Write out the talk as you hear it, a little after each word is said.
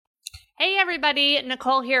Hey everybody,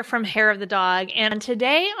 Nicole here from Hair of the Dog, and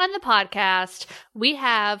today on the podcast, we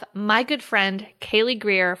have my good friend Kaylee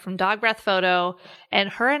Greer from Dog Breath Photo,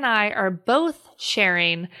 and her and I are both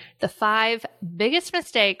sharing the 5 biggest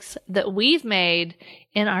mistakes that we've made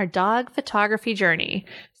in our dog photography journey.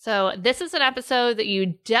 So this is an episode that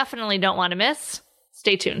you definitely don't want to miss.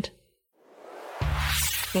 Stay tuned.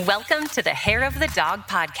 Welcome to the Hair of the Dog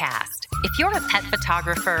podcast. If you're a pet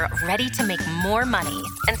photographer ready to make more money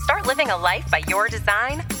and start living a life by your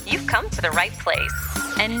design, you've come to the right place.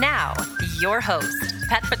 And now, your host,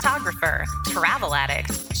 pet photographer, travel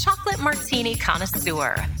addict, chocolate martini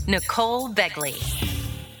connoisseur, Nicole Begley.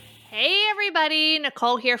 Hey everybody,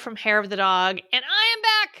 Nicole here from Hair of the Dog, and I am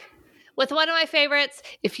back with one of my favorites.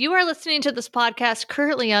 If you are listening to this podcast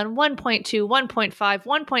currently on 1.2, 1.5,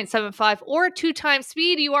 1.75, or 2 times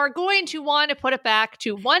speed, you are going to want to put it back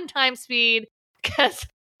to 1 time speed because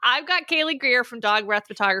I've got Kaylee Greer from Dog Breath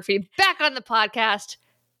Photography back on the podcast.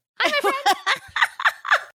 Hi, my friend.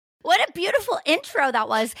 What a beautiful intro that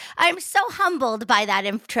was. I'm so humbled by that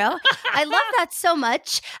intro. I love that so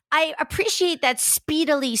much. I appreciate that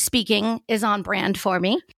speedily speaking is on brand for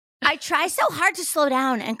me. I try so hard to slow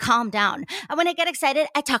down and calm down. And when I get excited,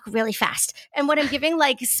 I talk really fast. And when I'm giving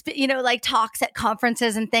like talks at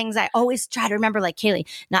conferences and things, I always try to remember like, Kaylee,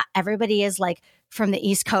 not everybody is like from the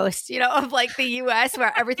East Coast, of like the US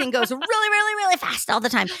where everything goes really, really, really fast all the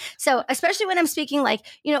time. So especially when I'm speaking like,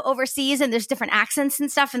 overseas and there's different accents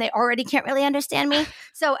and stuff and they already can't really understand me.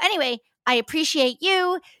 So anyway, I appreciate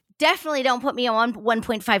you. Definitely don't put me on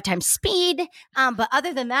 1.5 times speed. But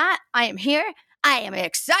other than that, I am here. I am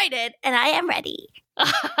excited and I am ready.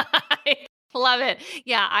 I love it.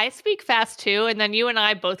 Yeah, I speak fast too. And then you and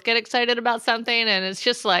I both get excited about something and it's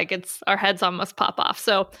just like our heads almost pop off.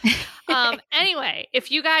 So anyway,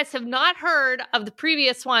 if you guys have not heard of the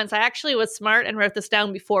previous ones, I actually was smart and wrote this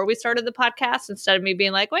down before we started the podcast instead of me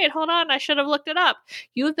being like, wait, hold on, I should have looked it up.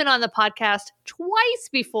 You have been on the podcast twice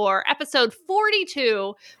before, episode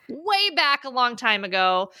 42, way back a long time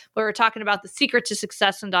ago, where we're talking about the secret to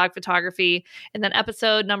success in dog photography. And then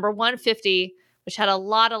episode number 150, which had a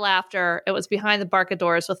lot of laughter. It was Behind the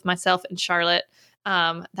Barkadors with myself and Charlotte.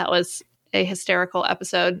 That was a hysterical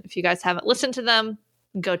episode. If you guys haven't listened to them,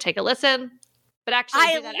 go take a listen. But actually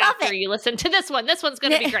do that after you listen to this one. This one's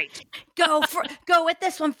going to be great. Go with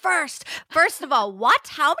this one first. First of all,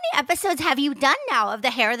 how many episodes have you done now of the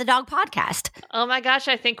Hair of the Dog podcast? Oh my gosh,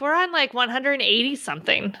 I think we're on like 180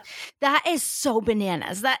 something. That is so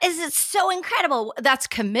bananas. It's so incredible. That's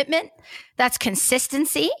commitment. That's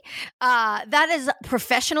consistency. That is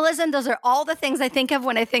professionalism. Those are all the things I think of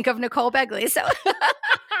when I think of Nicole Begley. So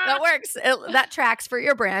that works. That tracks for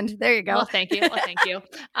your brand. There you go. Well, thank you.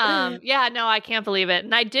 Yeah, no, I can't believe it.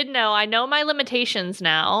 And I know my limitations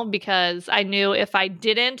now because I knew if I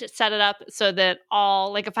didn't set it up so that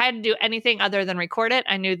if I had to do anything other than record it,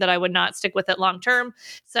 I knew that I would not stick with it long term.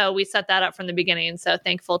 So we set that up from the beginning. So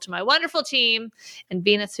thankful to my wonderful team and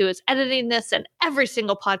Venus, who is editing this and every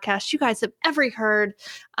single podcast you guys have ever heard.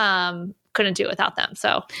 Couldn't do it without them.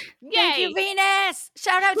 So yay. Thank you, Venus.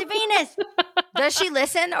 Shout out to Venus. Does she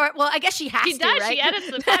listen? I guess she has to, does. Right? She edits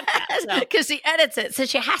the podcast. Because she edits it. So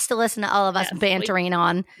she has to listen to all of us bantering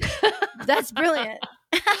on. That's brilliant.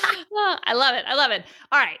 I love it.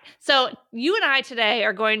 All right. So you and I today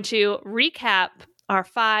are going to recap our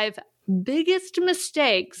 5 biggest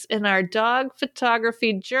mistakes in our dog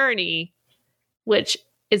photography journey, which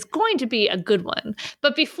is going to be a good one.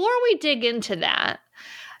 But before we dig into that,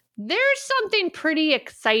 there's something pretty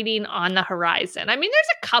exciting on the horizon. I mean,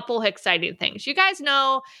 there's a couple exciting things. You guys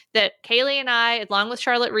know that Kaylee and I, along with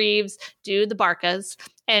Charlotte Reeves, do the Barkas,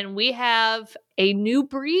 and we have a new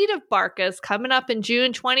breed of Barkas coming up in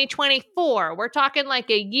June 2024. We're talking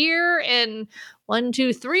like a year and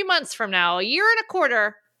 3 months from now, a year and a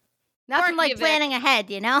quarter. Nothing like planning ahead,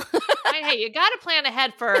 Hey, you got to plan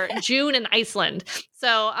ahead for June in Iceland.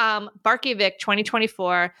 So Barkivik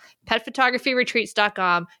 2024,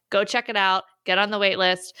 petphotographyretreats.com. Go check it out. Get on the wait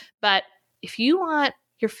list. But if you want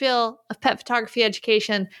your fill of pet photography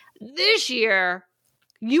education this year,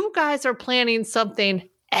 you guys are planning something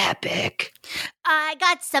epic. I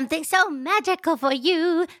got something so magical for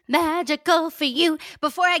you.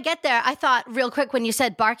 Before I get there, I thought real quick when you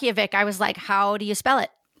said Barkivik, I was like, how do you spell it?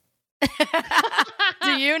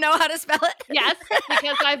 Do you know how to spell it? Yes,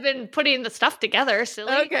 because I've been putting the stuff together.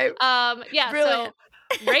 Silly. Okay. Brilliant.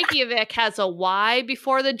 So Reykjavik has a Y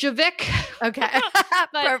before the Javik. Okay.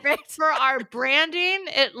 Perfect. For our branding,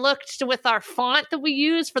 it looked with our font that we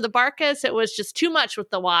use for the Barkas, it was just too much with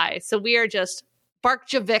the Y. So we are just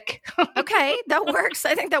Barkjavik. Okay, that works.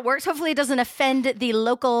 I think that works. Hopefully it doesn't offend the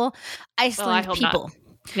local Iceland people. Not.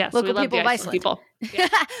 Yes, local we love people the of Iceland Iceland. people. Yeah.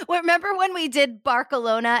 Well, remember when we did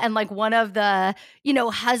Barcelona and like one of the,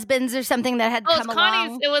 husbands or something that had come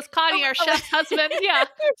along? It was Connie, our chef's husband. Yeah.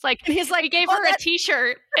 It's like, And he's like, we gave her a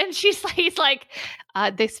t-shirt and he's like,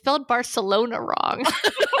 they spelled Barcelona wrong.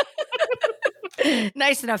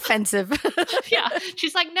 Nice and offensive. Yeah.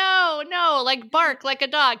 She's like, no, like bark, like a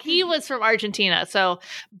dog. He was from Argentina. So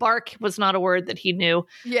bark was not a word that he knew.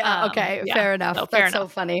 Yeah. Okay. Yeah. Fair enough. That's so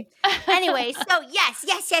funny. Anyway, so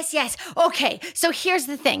yes. Okay. So here's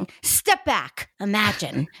the thing. Step back.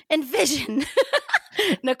 Imagine. Envision.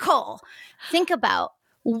 Nicole, think about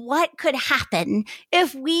what could happen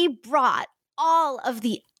if we brought all of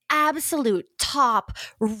the absolute top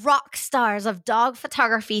rock stars of dog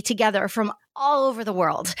photography together from all over the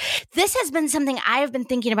world. This has been something I have been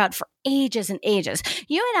thinking about for ages and ages.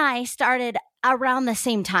 You and I started around the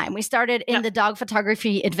same time. We started in the dog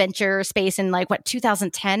photography adventure space in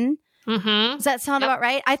 2010. Mm-hmm. Does that sound about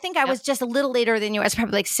right? I think I was just a little later than you. I was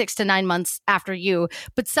probably like 6 to 9 months after you,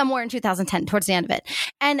 but somewhere in 2010, towards the end of it.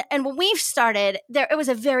 And when we started, it was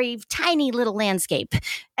a very tiny little landscape.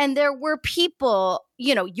 And there were people,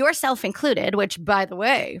 yourself included, which, by the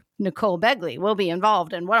way, Nicole Begley will be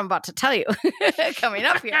involved in what I'm about to tell you coming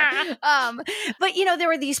up here. But there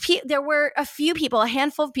were there were a few people, a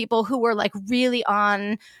handful of people who were like really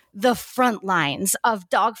on the front lines of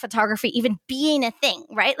dog photography even being a thing,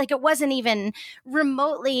 right? Like it wasn't even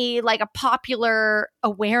remotely like a popular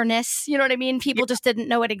awareness. You know what I mean? People just didn't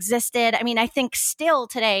know it existed. I mean, I think still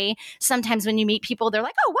today, sometimes when you meet people, they're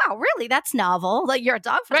like, oh, wow, really? That's novel. Like you're a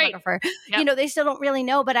dog photographer. Right. Yep. They still don't really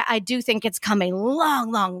know, but I do think it's come a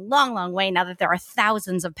long way now that there are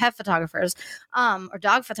thousands of pet photographers or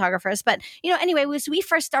dog photographers. But, anyway, as we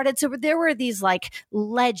first started, so there were these like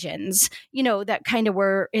legends, that kind of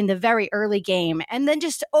were in the very early game. And then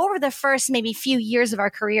just over the first maybe few years of our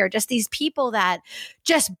career, just these people that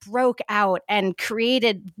just broke out and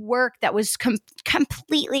created work that was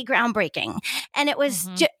completely groundbreaking. And it was,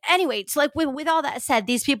 anyway, it's like with all that said,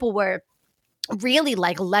 these people were really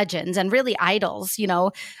like legends and really idols.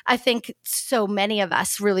 I think so many of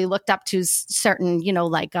us really looked up to certain,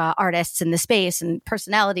 artists in the space and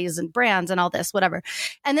personalities and brands and all this, whatever.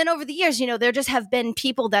 And then over the years, there just have been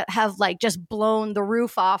people that have like just blown the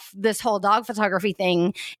roof off this whole dog photography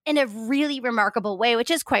thing in a really remarkable way,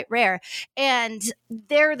 which is quite rare. And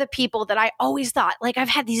they're the people that I always thought, like I've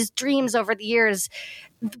had these dreams over the years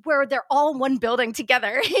where they're all in one building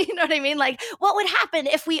together. You know what I mean? Like what would happen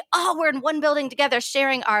if we all were in one building together,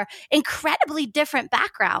 sharing our incredibly different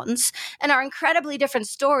backgrounds and our incredibly different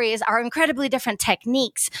stories, our incredibly different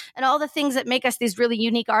techniques, and all the things that make us these really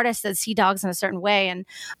unique artists that see dogs in a certain way. And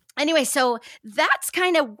anyway, so that's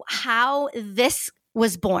kind of how this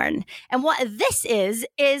was born. And what this is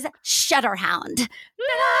Shutterhound.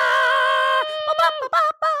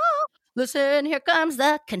 Listen, here comes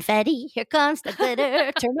the confetti. Here comes the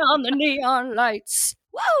glitter. Turn on the neon lights.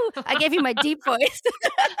 Whoa! I gave you my deep voice.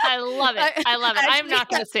 I love it. I'm not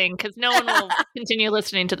going to sing because no one will continue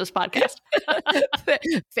listening to this podcast.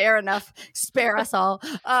 Fair enough. Spare us all.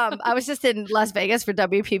 I was just in Las Vegas for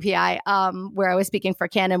WPPI, where I was speaking for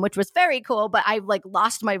Canon, which was very cool. But I like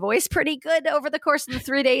lost my voice pretty good over the course of the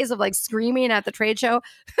 3 days of like screaming at the trade show.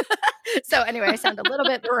 So anyway, I sound a little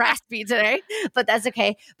bit raspy today, but that's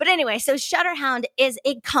okay. But anyway, so Shutterhound is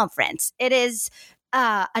a conference. It is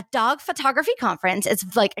a dog photography conference.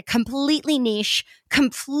 It's like a completely niche,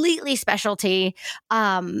 completely specialty.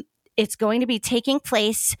 It's going to be taking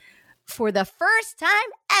place for the first time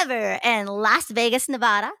ever in Las Vegas,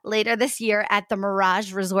 Nevada, later this year at the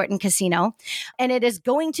Mirage Resort and Casino. And it is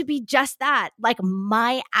going to be just that, like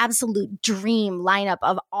my absolute dream lineup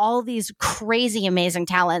of all these crazy, amazing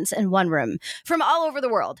talents in one room from all over the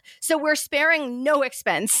world. So we're sparing no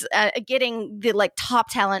expense getting the like top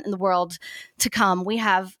talent in the world to come. We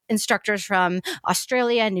have instructors from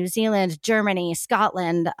Australia, New Zealand, Germany,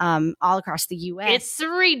 Scotland, all across the US. It's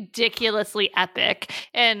ridiculously epic.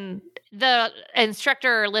 And the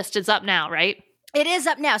instructor list is up now, right? It is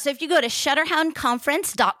up now. So if you go to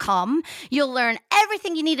shutterhoundconference.com, you'll learn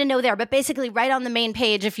everything you need to know there. But basically right on the main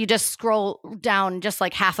page, if you just scroll down just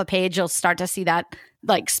like half a page, you'll start to see that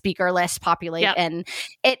like speaker list populate. Yep. And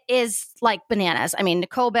it is like bananas. I mean,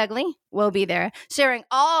 Nicole Begley will be there sharing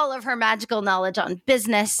all of her magical knowledge on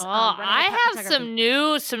business. Oh, I have some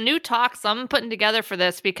new talks I'm putting together for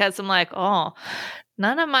this because I'm like,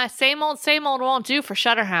 none of my same old won't do for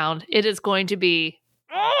Shutterhound. It is going to be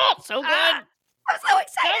so good. I'm so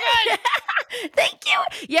excited. So good. Thank you.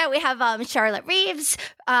 Yeah, we have Charlotte Reeves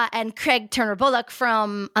and Craig Turner Bullock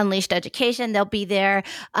from Unleashed Education. They'll be there.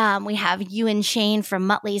 We have Ewan Shane from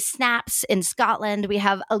Muttley's Snaps in Scotland. We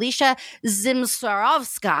have Alicia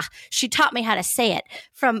Zimsarowska. She taught me how to say it,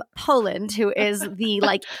 from Poland, who is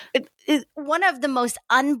the is one of the most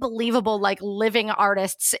unbelievable living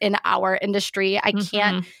artists in our industry. I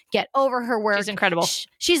can't get over her work. She's incredible.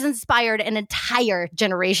 She's inspired an entire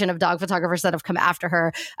generation of dog photographers that have come after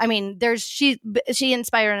her. I mean, she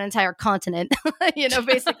inspired an entire continent,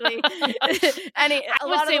 basically. I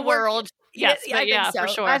would say world. Yes, I think so. For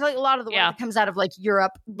sure. I think a lot of the work that comes out of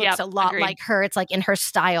Europe looks a lot like her. It's in her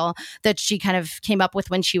style that she kind of came up with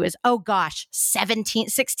when she was, 17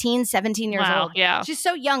 years old. Yeah. She's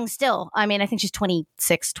so young still. I mean, I think she's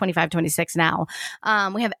 25, 26 now.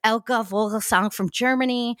 We have Elke Vogelsang from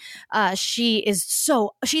Germany. She's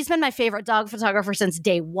been my favorite dog photographer since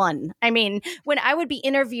day one. I mean, when I would be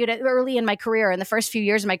interviewed early in my career, in the first few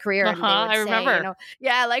years of my career, and they would I remember.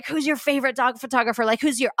 say, who's your favorite dog photographer?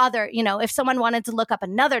 Who's your other, if someone wanted to look up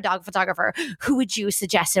another dog photographer, who would you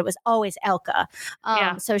suggest? It was always Elke.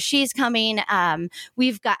 So she's coming.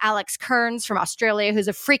 We've got Alex Kearns from Australia, who's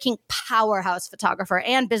a freaking powerhouse photographer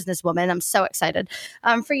and businesswoman. I'm so excited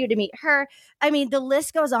for you to meet her. I mean, the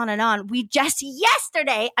list goes on and on. We just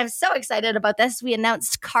yesterday, I'm so excited about this. We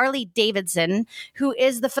announced Carly Davidson, who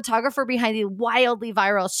is the photographer behind the wildly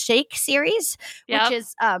viral Shake series, which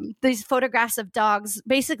is these photographs of dogs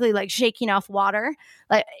basically shaking off water,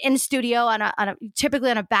 in studio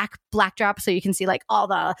typically on a back backdrop, so you can see all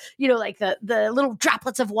the the little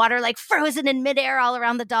droplets of water frozen in midair all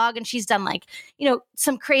around the dog. And she's done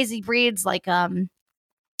some crazy breeds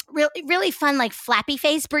really, really fun, flappy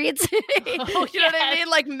face breeds. You know what I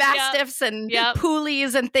mean? Mastiffs and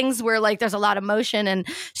poolies and things where there's a lot of motion, and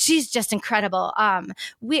she's just incredible. I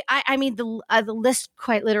mean, the list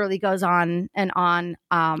quite literally goes on and on.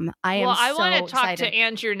 I want to talk to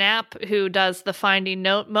Andrew Knapp, who does the Finding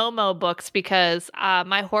Momo books, because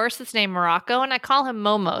my horse is named Morocco and I call him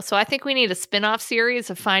Momo. So I think we need a spin-off series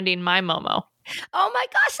of Finding My Momo. Oh my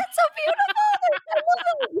gosh, that's so beautiful. I love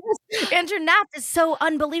it. Andrew Knapp is so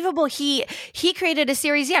unbelievable. He created a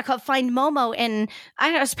series, called Find Momo, and I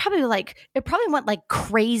don't know, it's probably it probably went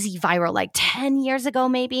crazy viral 10 years ago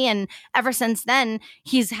maybe, and ever since then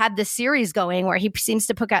he's had this series going where he seems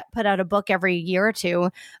to put out a book every year or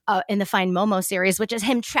two in the Find Momo series, which is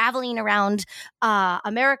him traveling around North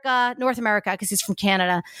America, because he's from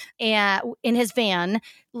Canada, and in his van,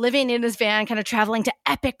 living in his van, kind of traveling to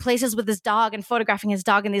epic places with his dog and photographing his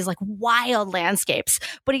dog in these wild landscapes.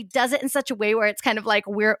 But he does it in such a way where it's kind of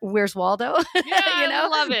Where's Waldo? Yeah, I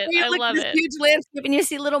love it. You look at this huge landscape and you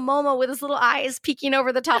see little Momo with his little eyes peeking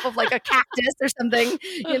over the top of a cactus or something.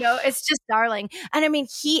 It's just darling. And I mean,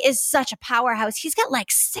 he is such a powerhouse. He's got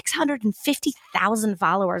 650,000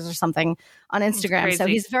 followers or something on Instagram. So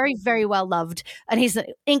he's very, very well loved, and he's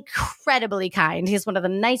incredibly kind. He's one of the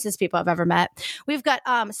nicest people I've ever met. We've got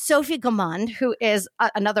Sophie Gaumond, who is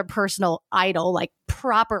another personal idol,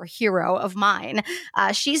 proper hero of mine.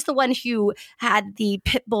 She's the one who had the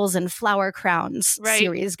Pit Bulls and Flower Crowns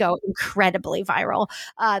series go incredibly viral.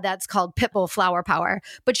 That's called Pitbull Flower Power.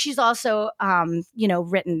 But she's also,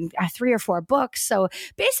 written 3 or 4 books. So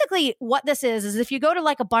basically what this is if you go to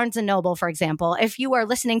a Barnes & Noble, for example, if you are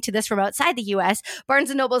listening to this from outside the U.S., Barnes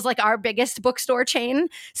 & Noble is our biggest bookstore chain.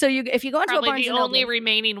 So if you go into probably a Barnes & Noble, the only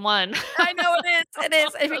remaining one. I know it is. It is.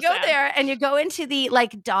 If you go there and you go into the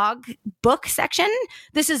dog book section,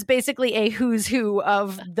 this is basically a who's who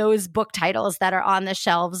of those book titles that are on the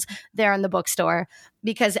shelves there in the bookstore,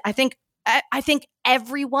 because I think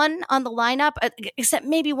everyone on the lineup, except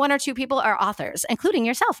maybe 1 or 2 people, are authors, including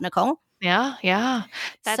yourself, Nicole. Yeah.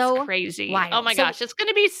 That's so crazy. Wild. Oh my gosh, it's going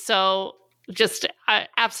to be so just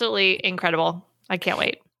absolutely incredible. I can't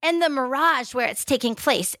wait. And the Mirage, where it's taking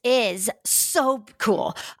place, is so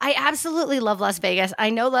cool. I absolutely love Las Vegas. I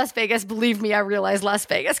know Las Vegas, believe me, I realize Las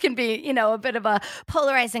Vegas can be, a bit of a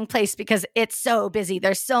polarizing place because it's so busy.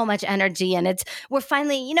 There's so much energy, and we're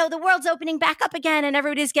finally, the world's opening back up again, and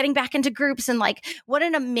everybody's getting back into groups, and what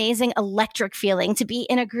an amazing electric feeling to be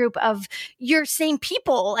in a group of your same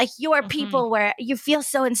people, your people, where you feel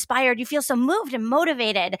so inspired, you feel so moved and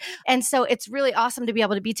motivated. And so it's really awesome to be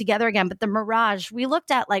able to be together again. But the Mirage, we looked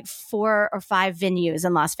at 4 or 5 venues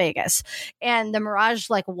in Las Vegas, and the Mirage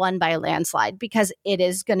won by a landslide, because it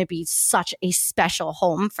is going to be such a special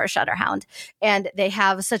home for Shutterhound. And they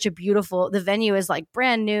have such a beautiful, the venue is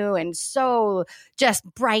brand new and so just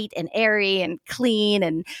bright and airy and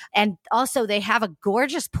clean. And also they have a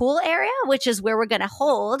gorgeous pool area, which is where we're going to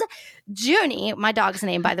hold Junie. My dog's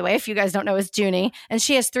name, by the way, if you guys don't know, is Junie, and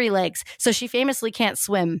she has 3 legs. So she famously can't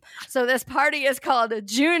swim. So this party is called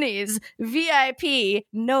Junie's VIP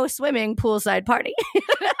no swimming poolside party.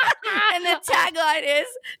 And the tagline is,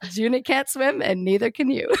 Juna can't swim and neither can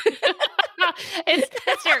you. It's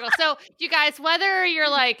hysterical. So you guys, whether you're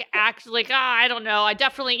like actually like, I don't know, I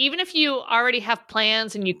definitely, even if you already have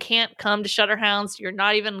plans and you can't come to Shutterhounds, you're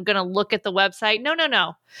not even going to look at the website.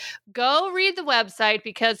 No. Go read the website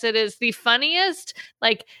because it is the funniest.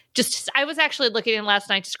 Like, I was actually looking in last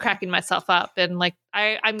night, just cracking myself up. And like,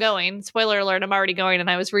 I'm going, spoiler alert, I'm already going. And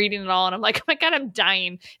I was reading it all and I'm like, oh my God, I'm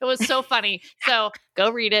dying. It was so funny. So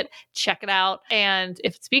go read it, check it out. And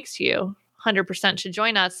if it speaks to you, 100% should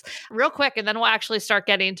join us real quick. And then we'll actually start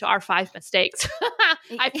getting to our 5 mistakes.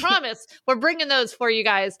 I promise we're bringing those for you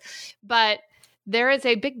guys. But there is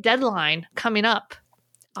a big deadline coming up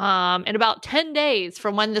in about 10 days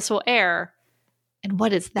from when this will air. And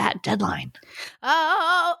what is that deadline?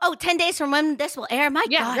 10 days from when this will air. My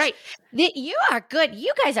gosh. Right. You are good.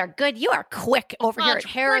 You guys are good. You are quick over here at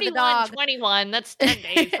Hair of the Dog. 21. That's 10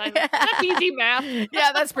 days. That's easy math.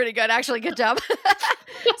 Yeah, that's pretty good. Actually, good job.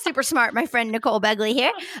 Super smart. My friend Nicole Begley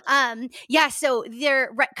here. So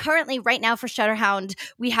they're currently right now for Shutterhound,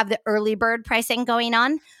 we have the early bird pricing going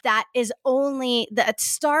on. That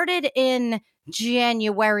started in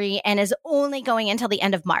January and is only going until the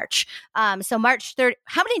end of March. So March 3rd.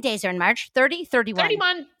 How many days are in March? 30?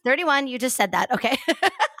 31? 31. You just said that. Okay.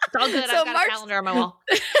 It's all good. I've got a calendar on my wall.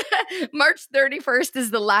 March 31st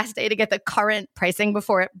is the last day to get the current pricing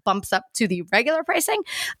before it bumps up to the regular pricing.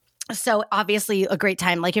 So obviously a great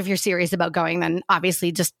time. Like if you're serious about going, then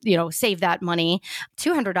obviously just, save that money.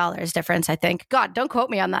 $200 difference, I think. God, don't quote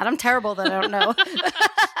me on that. I'm terrible that I don't know.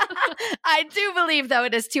 I do believe, though,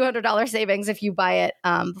 it is $200 savings if you buy it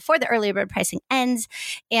before the early bird pricing ends.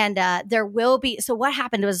 And there will be. So what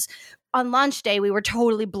happened was on launch day, we were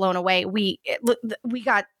totally blown away. We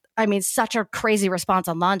got such a crazy response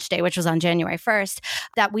on launch day, which was on January 1st,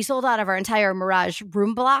 that we sold out of our entire Mirage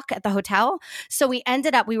room block at the hotel. So we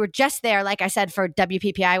were just there, like I said, for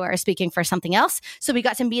WPPI, where I was speaking for something else. So we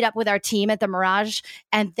got to meet up with our team at the Mirage,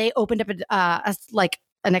 and they opened up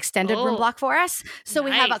an extended room block for us. So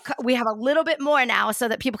nice. we have a little bit more now so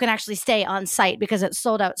that people can actually stay on site because it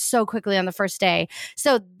sold out so quickly on the first day.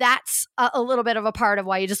 So that's a little bit of a part of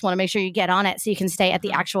why you just want to make sure you get on it so you can stay at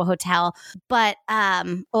the actual hotel. But,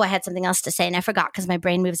 I had something else to say and I forgot because my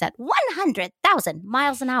brain moves at 100,000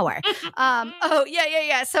 miles an hour.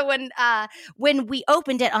 Yeah. So when we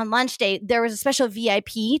opened it on launch day, there was a special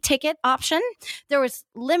VIP ticket option. There was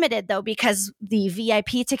limited though, because the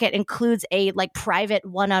VIP ticket includes a private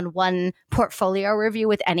one-on-one portfolio review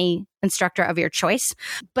with any instructor of your choice,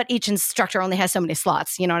 but each instructor only has so many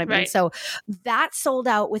slots, you know what I mean? Right. So that sold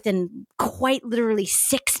out within quite literally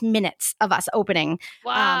 6 minutes of us opening.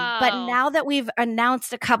 Wow. But now that we've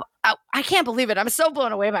announced a couple, I can't believe it. I'm so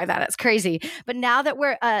blown away by that. It's crazy. But now that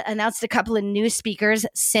we're announced a couple of new speakers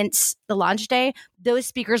since the launch day, those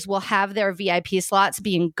speakers will have their VIP slots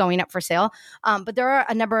going up for sale. But there are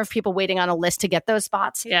a number of people waiting on a list to get those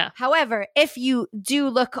spots. Yeah. However, if you do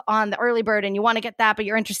look on the early bird and you want to get that, but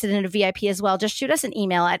you're interested in a VIP as well, just shoot us an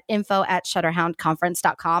email at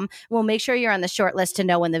info@shutterhoundconference.com. We'll make sure you're on the short list to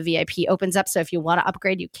know when the VIP opens up. So if you want to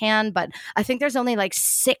upgrade, you can. But I think there's only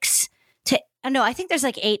I think there's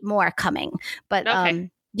 8 more coming. But okay.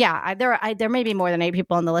 There may be more than 8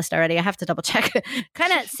 people on the list already. I have to double check.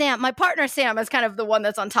 Kind of Sam, my partner Sam, is kind of the one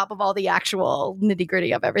that's on top of all the actual nitty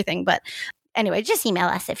gritty of everything. But anyway, just email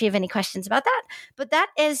us if you have any questions about that. But that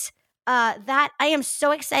is that. I am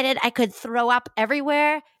so excited. I could throw up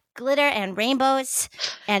everywhere. Glitter and rainbows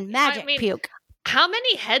and magic puke. How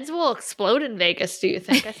many heads will explode in Vegas, do you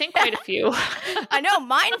think? I think quite a few. I know,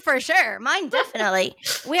 mine for sure. Mine definitely.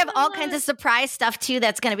 We have all kinds of surprise stuff too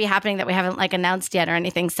that's going to be happening that we haven't announced yet or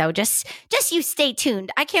anything. So just you stay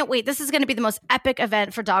tuned. I can't wait. This is going to be the most epic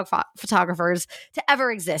event for dog photographers to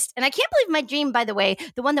ever exist. And I can't believe my dream, by the way,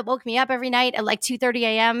 the one that woke me up every night at 2:30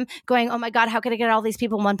 a.m. going, oh my God, how could I get all these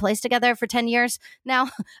people in one place together for 10 years now?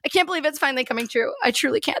 I can't believe it's finally coming true. I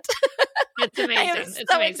truly can't. It's amazing. I am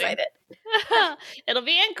so excited. It'll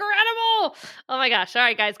be incredible. Oh my gosh. All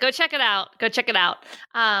right, guys, go check it out.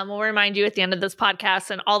 We'll remind you at the end of this podcast,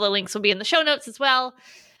 and all the links will be in the show notes as well.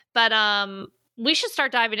 But we should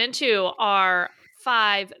start diving into our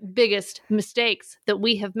 5 biggest mistakes that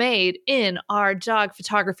we have made in our dog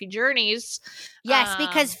photography journeys. Yes,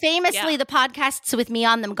 because famously the podcasts with me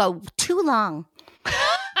on them go too long.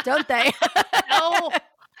 Don't they?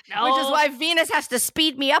 No, Which is why Venus has to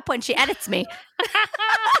speed me up when she edits me.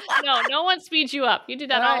 No one speeds you up. You do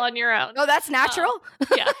that all on your own. Oh, that's natural?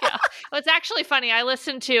 Yeah. Well, it's actually funny. I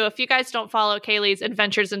listened to, if you guys don't follow Kaylee's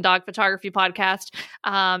Adventures in Dog Photography podcast,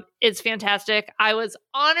 it's fantastic. I was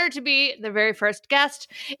honored to be the very first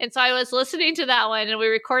guest. And so I was listening to that one, and we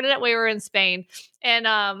recorded it when we were in Spain. And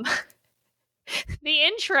the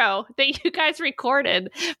intro that you guys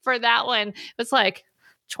recorded for that one was like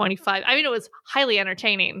 25. I mean, it was highly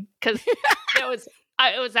entertaining because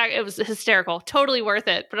it was hysterical, totally worth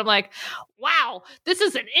it. But I'm like, wow, this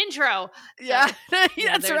is an intro. Yeah,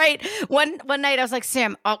 that's right. One night I was like,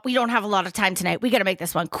 Sam, we don't have a lot of time tonight. We got to make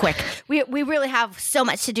this one quick. We really have so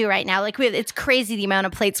much to do right now. Like it's crazy the amount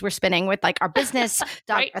of plates we're spinning with like our business,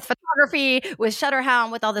 dog photography, with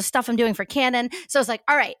Shutterhound, with all the stuff I'm doing for Canon. So I was like,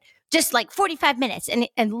 all right, just like 45 minutes.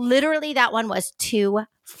 And literally that one was 2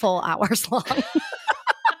 full hours long.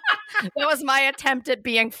 That was my attempt at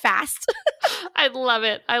being fast. I love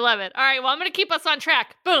it. All right. Well, I'm going to keep us on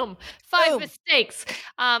track. Boom. 5 mistakes.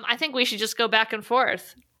 I think we should just go back and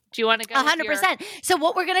forth. Do you want to go? 100%. So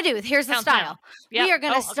what we're going to do, here's the style. Yep. We are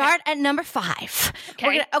going to start at number 5.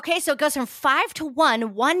 Okay. So it goes from 5 to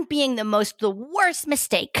 1, 1 being the worst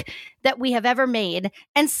mistake that we have ever made,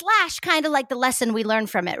 and / kind of like the lesson we learned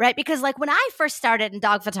from it, right? Because like when I first started in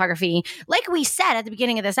dog photography, like we said at the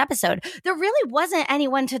beginning of this episode, there really wasn't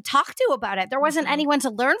anyone to talk to about it. There wasn't anyone to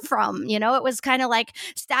learn from, it was kind of like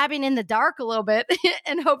stabbing in the dark a little bit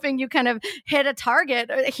and hoping you kind of hit a target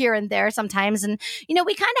here and there sometimes. And,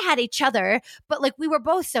 we kind of had each other, but like we were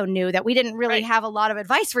both so new that we didn't really have a lot of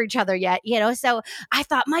advice for each other yet, So I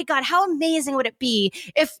thought, my God, how amazing would it be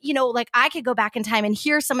if, like I could go back in time and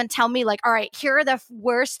hear someone tell me like, all right, here are the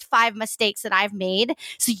worst 5 mistakes that I've made,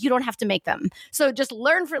 so you don't have to make them. So just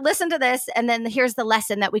listen to this, and then here's the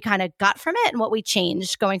lesson that we kind of got from it and what we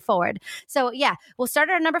changed going forward. So yeah, we'll start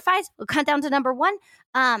at number 5. We'll count down to number 1.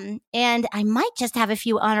 And I might just have a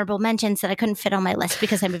few honorable mentions that I couldn't fit on my list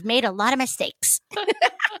because I've made a lot of mistakes.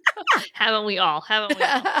 Haven't we all? All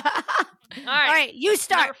right, you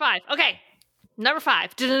start. Number 5. Okay. Number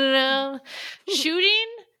 5. Shooting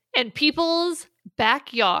in people's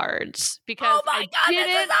backyards, because oh my God, this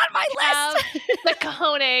is on my list. The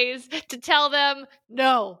cojones to tell them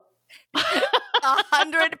no.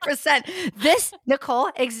 100%. This,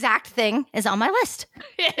 Nicole, exact thing is on my list.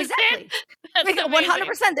 Exactly.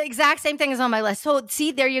 100%. The exact same thing is on my list. So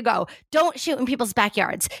see, there you go. Don't shoot in people's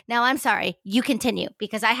backyards. Now, I'm sorry. You continue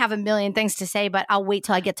because I have a million things to say, but I'll wait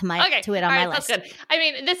till I get to it on my list. That's good. I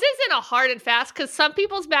mean, this isn't a hard and fast because some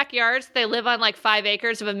people's backyards, they live on like 5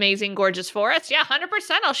 acres of amazing, gorgeous forest. Yeah, 100%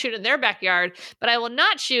 I'll shoot in their backyard, but I will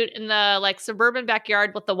not shoot in the like suburban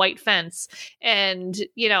backyard with the white fence. And,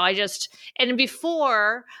 and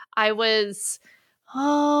before I was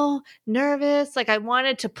nervous. Like I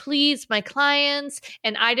wanted to please my clients,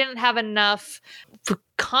 and I didn't have enough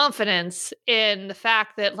confidence in the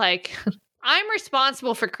fact that like I'm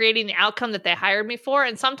responsible for creating the outcome that they hired me for.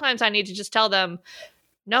 And sometimes I need to just tell them,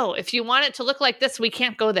 no, if you want it to look like this, we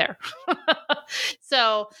can't go there.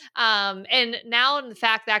 So, and now in the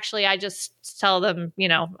fact, actually, I just tell them,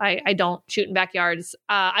 I don't shoot in backyards.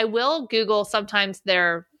 I will Google sometimes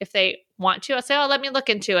if they want to, I'll say, let me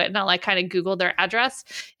look into it. And I'll like kind of Google their address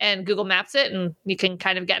and Google Maps it, and you can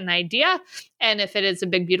kind of get an idea. And if it is a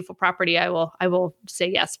big, beautiful property, I will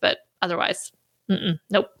say yes, but otherwise,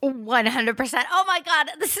 nope. 100%. Oh my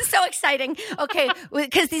God, this is so exciting. Okay,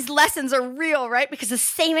 because these lessons are real, right? Because the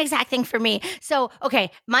same exact thing for me. So,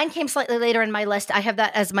 okay, mine came slightly later in my list. I have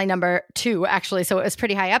that as my number 2, actually, so it was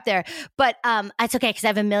pretty high up there. But it's okay because I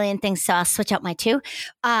have a million things, so I'll switch out my 2.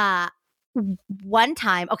 One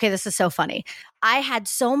time, okay, this is so funny. I had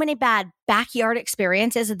so many bad backyard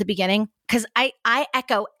experiences at the beginning because I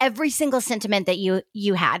echo every single sentiment that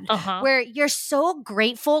you had, where you're so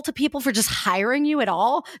grateful to people for just hiring you at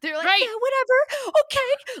all. They're like, yeah, whatever. Okay.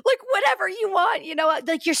 Like whatever you want,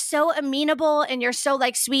 like you're so amenable and you're so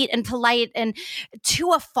like sweet and polite, and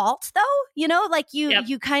to a fault though, like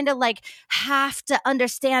you kind of like have to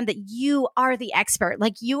understand that you are the expert.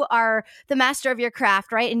 Like you are the master of your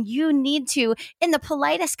craft, right? And you need to, in the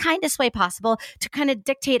politest, kindest way possible, to kind of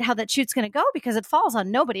dictate how that shoot's going to go, because it falls on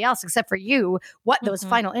nobody else except for you what those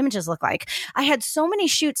final images look like. I had so many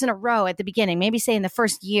shoots in a row at the beginning, maybe say in the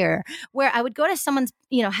first year, where I would go to someone's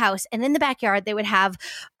house, and in the backyard they'd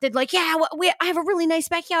like, yeah, I have a really nice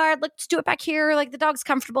backyard. Let's do it back here. Like the dog's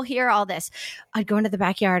comfortable here, all this. I'd go into the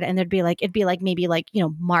backyard and it'd be like maybe like,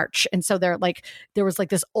 March. And so there was like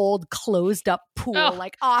this old closed up pool,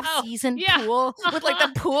 like off season pool with like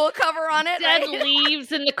the pool cover on it. Dead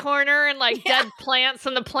leaves in the corner and like dead plants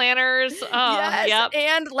in the planters chairs. Oh, yes. yep.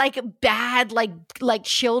 And like bad, like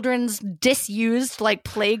children's disused like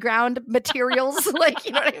playground materials. Like,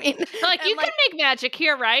 you know what I mean? Like, And, you can make magic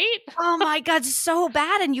here, right? oh my God, so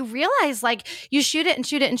bad. And you realize like you shoot it and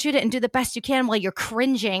shoot it and shoot it and do the best you can while you're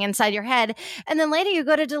cringing inside your head. And then later you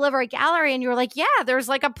go to deliver a gallery and you're like, yeah, there's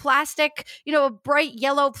like a plastic, a bright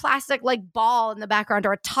yellow plastic like ball in the background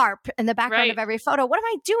or a tarp in the background Right. of every photo. What am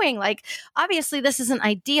I doing? Like, obviously this isn't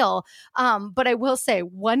ideal. But I will say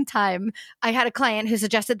one time I had a client who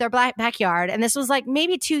suggested their backyard. And this was like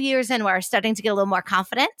maybe 2 years in where I was starting to get a little more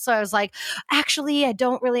confident. So I was like, actually, I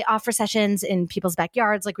don't really offer sessions in people's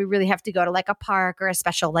backyards. Like we really have to go to like a park or a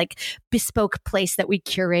special like bespoke place that we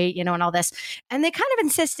curate, and all this. And they kind of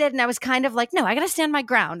insisted. And I was kind of like, no, I got to stand my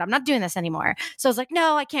ground. I'm not doing this anymore. So I was like,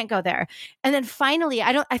 no, I can't go there. And then finally,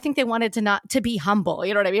 I think they wanted to be humble,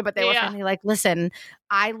 you know what I mean? But they were finally like, listen,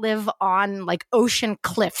 I live on like ocean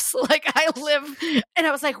cliffs. Like I live, and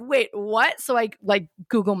I was like, wait, what? So I like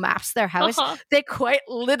Google Maps their house. They quite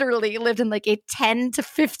literally lived in like a $10 to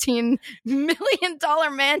 $15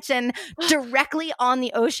 million mansion directly on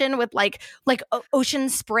the ocean with like ocean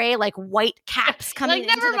spray, like white caps coming. Like,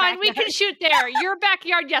 never mind, we can shoot there. Your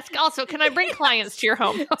backyard, yes. Also, can I bring clients to your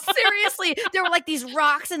home? Seriously, there were like these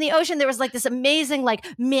rocks in the ocean. There was like this amazing like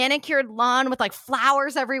manicured lawn with like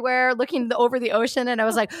flowers everywhere, looking over the ocean. And I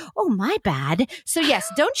was like, oh, my bad. So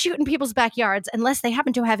yes, don't shoot in people's backyards unless they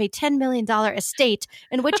happen to have a $10 million estate,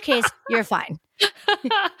 in which case you're fine.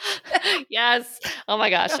 Yes. Oh my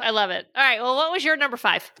gosh. I love it. All right. Well, what was your number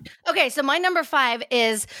 5? Okay. So my number 5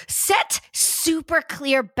 is set super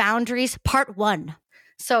clear boundaries, part 1.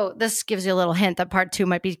 So this gives you a little hint that part 2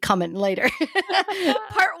 might be coming later.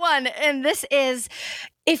 Part 1. And this is,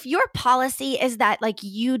 if your policy is that like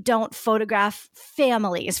you don't photograph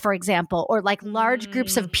families, for example, or like large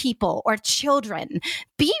groups of people or children,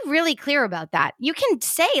 be really clear about that. You can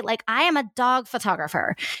say like, I am a dog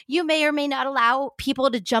photographer. You may or may not allow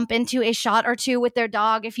people to jump into a shot or two with their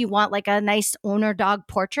dog if you want like a nice owner dog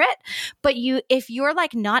portrait. But if you're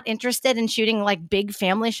like not interested in shooting like big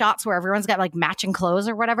family shots where everyone's got like matching clothes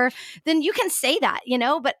or whatever, then you can say that,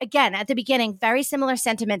 But again, at the beginning, very similar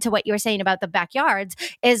sentiment to what you were saying about the backyards.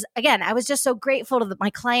 Is again, I was just so grateful to my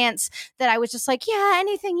clients that I was just like, yeah,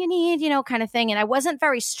 anything you need, kind of thing. And I wasn't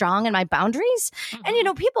very strong in my boundaries. Mm-hmm.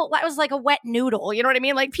 And, people, I was like a wet noodle, you know what I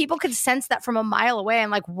mean? Like people could sense that from a mile away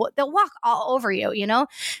and like they'll walk all over you,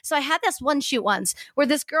 So I had this one shoot once where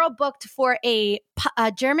this girl booked for a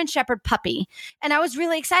German Shepherd puppy. And I was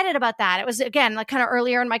really excited about that. It was, again, like kind of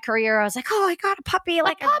earlier in my career. I was like, oh, I got a puppy.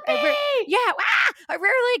 Like, puppy! I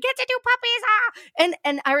rarely get to do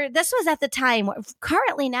puppies. This was at the time.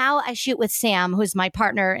 Currently now I shoot with Sam, who's my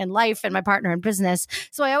partner in life and my partner in business.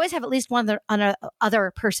 So I always have at least one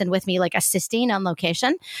other person with me, like assisting on location.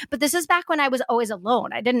 But this is back when I was always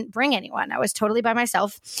alone. I didn't bring anyone. I was totally by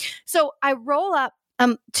myself. So I roll up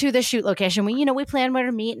to the shoot location. We plan where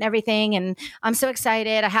to meet and everything. And I'm so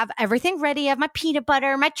excited. I have everything ready. I have my peanut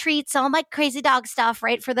butter, my treats, all my crazy dog stuff,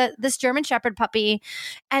 right? For this German Shepherd puppy.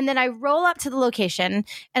 And then I roll up to the location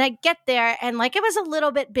and I get there and like, it was a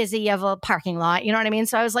little bit busy of a parking lot. You know what I mean?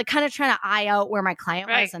 So I was like kind of trying to eye out where my client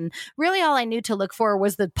was. And really all I knew to look for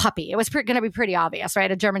was the puppy. It was going to be pretty obvious, right?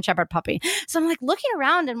 A German Shepherd puppy. So I'm like looking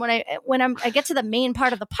around. And when I get to the main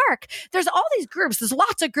part of the park, there's all these groups. There's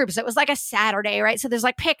lots of groups. It was like a Saturday, right? So there's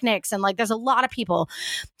like picnics and like there's a lot of people.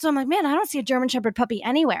 So I'm like, man, I don't see a German Shepherd puppy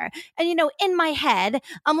anywhere. And in my head,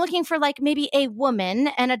 I'm looking for like maybe a woman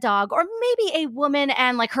and a dog, or maybe a woman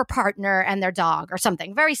and like her partner and their dog or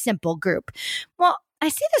something. Very simple group. Well, I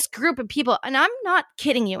see this group of people, and I'm not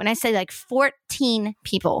kidding you. And I say like 14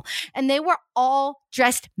 people, and they were all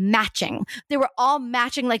dressed matching. They were all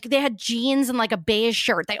matching. Like they had jeans and like a beige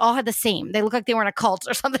shirt. They all had the same. They looked like they were in a cult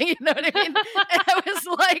or something. You know what I mean? And I was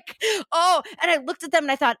like, oh, and I looked at them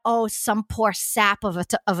and I thought, oh, some poor sap of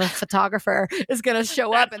a photographer is going to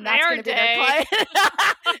show up and that's going to be their client. And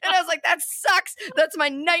I was like, that sucks. That's my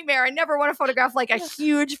nightmare. I never want to photograph like a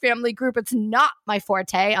huge family group. It's not my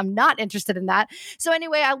forte. I'm not interested in that. So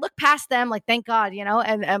anyway, I look past them like, thank God,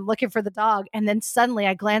 and I'm looking for the dog. And then suddenly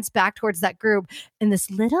I glance back towards that group and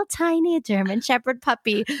this little tiny German Shepherd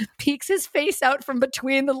puppy peeks his face out from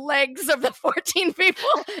between the legs of the 14 people.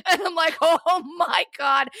 And I'm like, oh my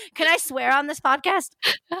God. Can I swear on this podcast?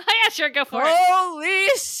 Yeah, sure. Go for it. Holy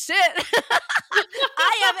shit.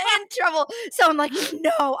 I am in trouble. So I'm like,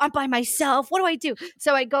 no, I'm by myself. What do I do?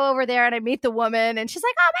 So I go over there and I meet the woman and she's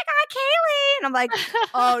like, oh my God, Kaylee. And I'm like,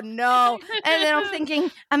 oh no. And then I'm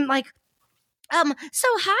thinking, I'm like, So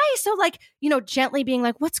hi. So like, gently being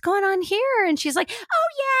like, what's going on here? And she's like, oh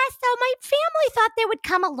yeah. So my family thought they would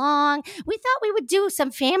come along. We thought we would do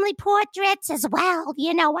some family portraits as well,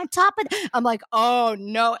 on top of, I'm like, oh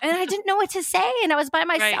no. And I didn't know what to say. And I was by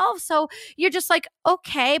myself. Right. So you're just like,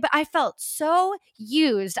 okay. But I felt so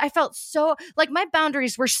used. I felt so like my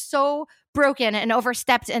boundaries were so broken and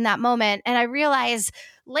overstepped in that moment. And I realized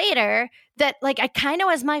later that like I kind of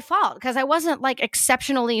was my fault because I wasn't like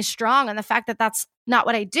exceptionally strong on the fact that that's not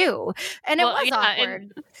what I do. And it was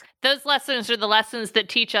awkward. Those lessons are the lessons that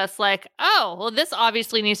teach us like, oh, well, this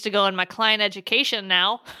obviously needs to go in my client education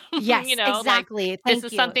now. Yes, exactly. Like, this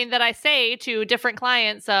is something that I say to different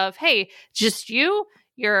clients of, hey, just your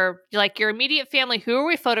immediate family. Who are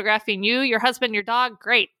we photographing? You, your husband, your dog.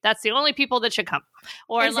 Great. That's the only people that should come.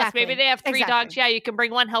 Or unless maybe they have 3 dogs. Yeah, you can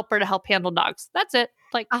bring one helper to help handle dogs. That's it.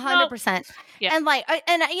 Like 100%. Yeah. And like,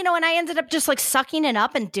 and I ended up just like sucking it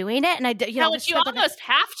up and doing it. And I did, you almost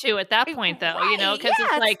have to at that point though, right, because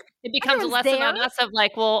it's like, it becomes a lesson on us of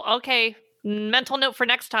like, well, okay, mental note for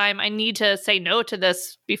next time. I need to say no to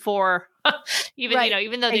this before even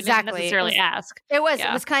though they didn't necessarily ask. It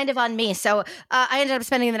was kind of on me. So I ended up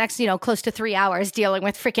spending the next, close to 3 hours dealing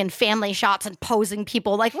with freaking family shots and posing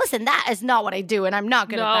people like, listen, that is not what I do. And I'm not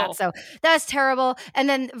good at that. So that's terrible. And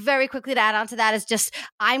then very quickly to add on to that is just,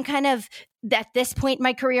 I'm kind of at this point in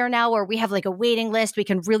my career now where we have like a waiting list, we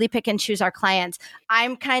can really pick and choose our clients.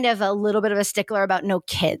 I'm kind of a little bit of a stickler about no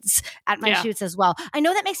kids at my shoots as well. I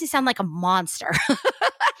know that makes me sound like a monster,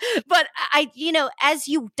 but as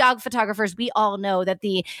you dog photographers, we all know that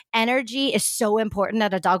the energy is so important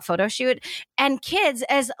at a dog photo shoot, and kids,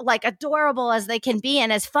 as like adorable as they can be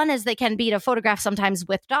and as fun as they can be to photograph sometimes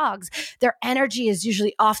with dogs, their energy is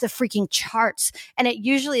usually off the freaking charts. And it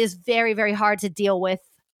usually is very, very hard to deal with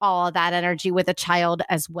all of that energy with a child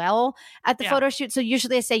as well at the photo shoot. So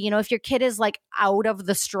usually I say, if your kid is like out of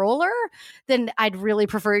the stroller, then I'd really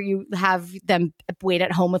prefer you have them wait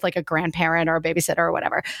at home with like a grandparent or a babysitter or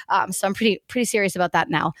whatever. So I'm pretty serious about that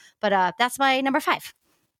now. But that's my number 5.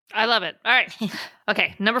 I love it. All right.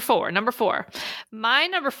 Okay. Number 4. My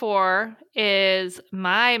number 4 is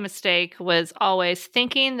my mistake was always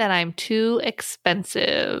thinking that I'm too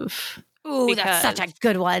expensive. Ooh, that's such a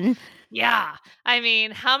good one. Yeah. I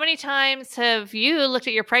mean, how many times have you looked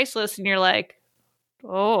at your price list and you're like,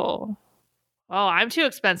 oh, I'm too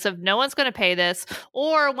expensive. No one's going to pay this.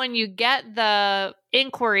 Or when you get the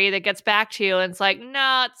inquiry that gets back to you and it's like,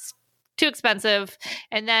 no, it's too expensive.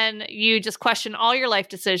 And then you just question all your life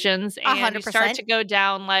decisions and 100%. You start to go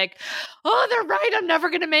down like, oh, they're right. I'm never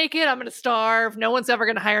going to make it. I'm going to starve. No one's ever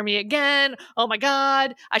going to hire me again. Oh my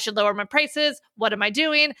God. I should lower my prices. What am I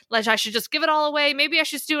doing? Like, I should just give it all away. Maybe I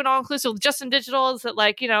should just do an all-inclusive just in digitals at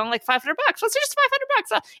like, like $500. What's just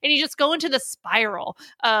 $500? And you just go into the spiral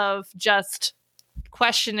of just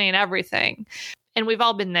questioning everything. And we've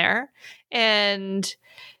all been there. And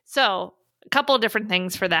so a couple of different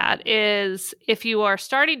things for that is if you are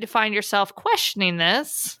starting to find yourself questioning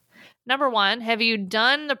this, number 1, have you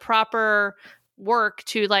done the proper work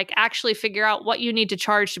to like actually figure out what you need to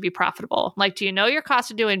charge to be profitable? Like, do you know your cost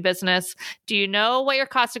of doing business? Do you know what your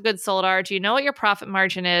cost of goods sold are? Do you know what your profit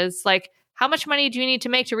margin is? Like, how much money do you need to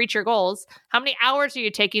make to reach your goals? How many hours are you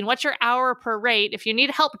taking? What's your hour per rate? If you need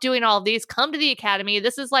help doing all of these, come to the Academy.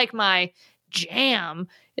 This is like my jam,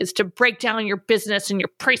 is to break down your business and your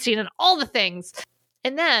pricing and all the things.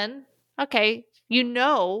 And then, okay, you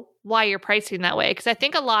know why you're pricing that way. Because I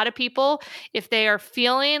think a lot of people, if they are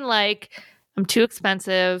feeling like I'm too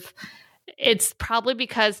expensive, it's probably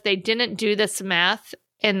because they didn't do this math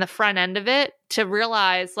in the front end of it to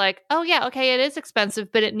realize like, oh yeah, okay, it is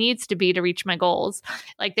expensive, but it needs to be to reach my goals.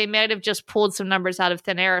 Like they might have just pulled some numbers out of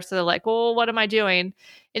thin air. So they're like, well, what am I doing?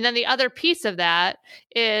 And then the other piece of that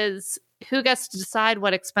is who gets to decide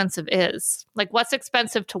what expensive is? Like what's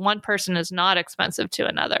expensive to one person is not expensive to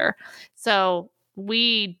another. So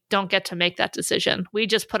we don't get to make that decision. We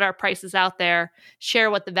just put our prices out there,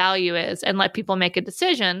 share what the value is, and let people make a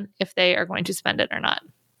decision if they are going to spend it or not.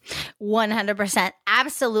 100%.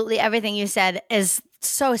 Absolutely. Everything you said is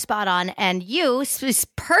so spot on. And you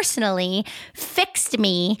personally fixed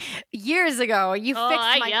me years ago. You fixed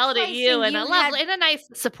my I yelled at you in a nice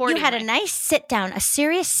supportive way. You had a nice sit down, a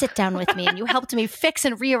serious sit down with me, and you helped me fix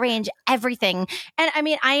and rearrange everything. And I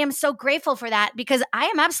mean, I am so grateful for that because I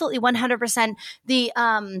am absolutely 100% the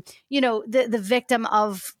victim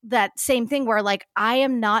of that same thing where like I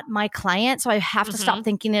am not my client, so I have to stop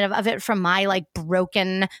thinking of it from my like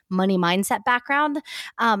broken money mindset background.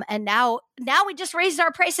 And now now we just raised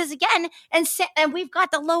our prices again, and we've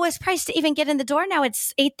got the lowest price to even get in the door now.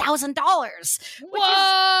 It's $8,000, which is insane.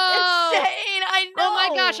 I know. Oh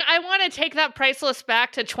my gosh, I want to take that price list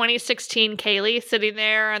back to 2016 Kaylee sitting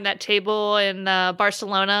there on that table in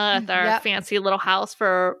Barcelona at our fancy little house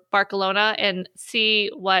for Barcelona and see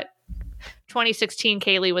what 2016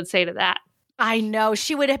 Kaylee would say to that. I know.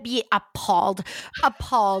 She would be appalled,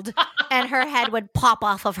 and her head would pop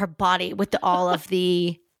off of her body with a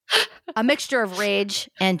mixture of rage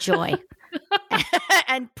and joy.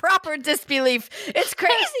 And proper disbelief. It's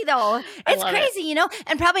crazy though. It's crazy, you know?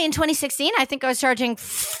 And probably in 2016, I think I was charging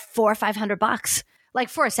 $400 or $500 like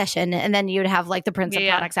for a session. And then you'd have like the prints of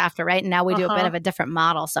products after, right? And now we do a bit of a different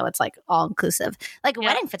model. So it's like all inclusive, like a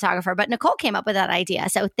wedding photographer. But Nicole came up with that idea.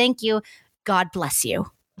 So thank you. God bless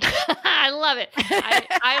you. I love it.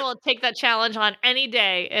 I will take that challenge on any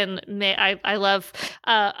day. And I love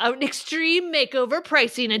an extreme makeover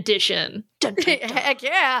pricing edition. Dun, dun, dun. Heck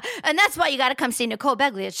yeah. And that's why you got to come see Nicole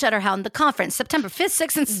Begley at Shutterhound, the conference, September 5th,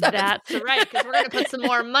 6th, and 7th. That's right, because we're going to put some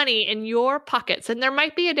more money in your pockets. And there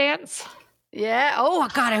might be a dance. Yeah. Oh,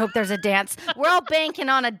 God, I hope there's a dance. We're all banking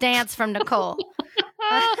on a dance from Nicole.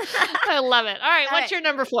 I love it. All right. What's your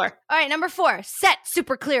number 4? All right. Number 4, set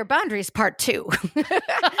super clear boundaries, part 2.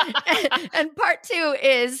 And part 2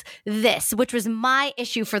 is this, which was my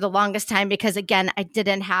issue for the longest time because, again, I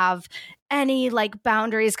didn't have any like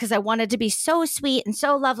boundaries because I wanted to be so sweet and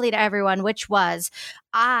so lovely to everyone, which was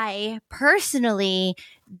I personally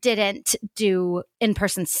didn't do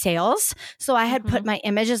in-person sales. So I had put my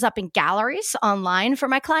images up in galleries online for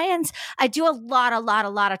my clients. I do a lot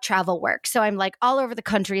of travel work. So I'm like all over the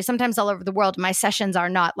country, sometimes all over the world. My sessions are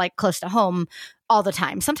not like close to home all the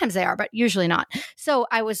time. Sometimes they are, but usually not. So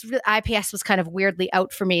IPS was kind of weirdly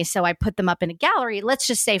out for me. So I put them up in a gallery. Let's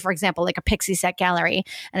just say, for example, like a pixie set gallery,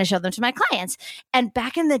 and I showed them to my clients. And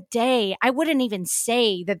back in the day, I wouldn't even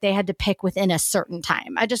say that they had to pick within a certain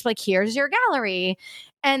time. I just like, here's your gallery.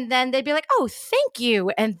 And then they'd be like, oh, thank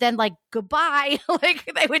you. And then like, goodbye.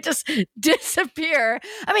 Like they would just disappear.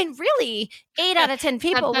 I mean, really, 8 out of 10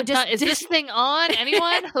 people would just... Is this thing on?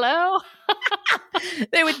 Anyone? Hello?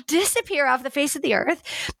 They would disappear off the face of the earth.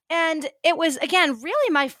 And it was, again,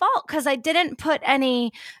 really my fault because I didn't put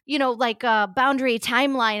any, like a boundary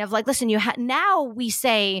timeline of like, listen, now we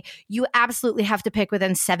say you absolutely have to pick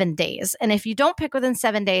within 7 days. And if you don't pick within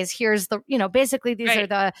 7 days, here's the, basically these are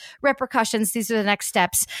the repercussions. These are the next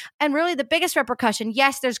steps. And really the biggest repercussion,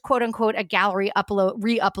 yes, there's quote unquote a gallery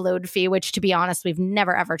re-upload fee, which to be honest, we've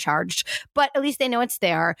never ever charged, but at least they know it's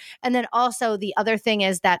there. And then also the other thing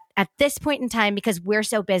is that at this point in time, because we're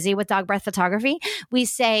so busy with dog breath photography, we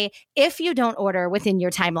say, if you don't order within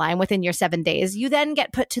your timeline, within your 7 days, you then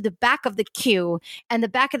get put to the back of the queue. And the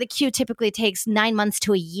back of the queue typically takes 9 months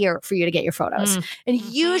to a year for you to get your photos. And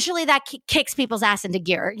usually that kicks people's ass into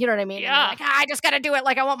gear. You know what I mean? Yeah. Like, I just got to do it.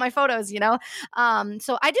 Like I want my photos,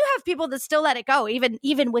 So I do have people that still let it go,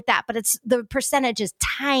 even with that. But the percentage is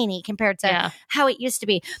tiny compared to how it used to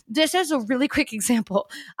be. This is a really quick example.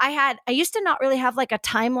 I used to not really have like a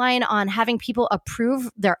timeline on having people approve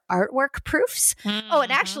their artwork proofs. Oh,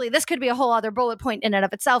 and actually, this could be a whole other bullet point in and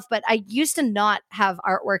of itself, but I used to not have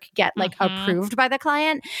artwork get like approved by the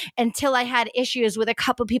client until I had issues with a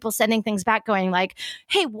couple people sending things back going like,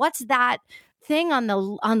 hey, what's that thing on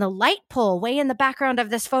the light pole way in the background of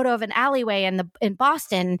this photo of an alleyway in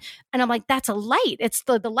Boston? And I'm like, that's a light. It's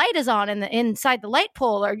the light is on inside the light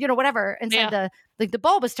pole or, whatever, inside the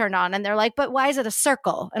bulb is turned on. And they're like, but why is it a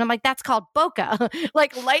circle? And I'm like, that's called bokeh.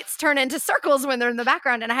 Like lights turn into circles when they're in the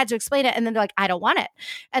background. And I had to explain it. And then they're like, I don't want it.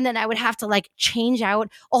 And then I would have to like change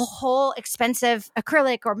out a whole expensive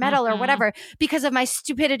acrylic or metal or whatever because of my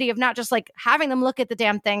stupidity of not just like having them look at the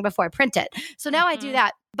damn thing before I print it. So now I do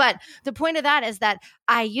that. But the point of that is that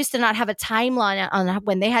I used to not have a timeline on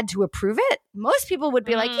when they had to approve it. Most people would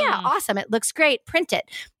be like, yeah, awesome. It looks great. Print it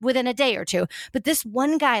within a day or two. But this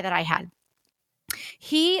one guy that I had,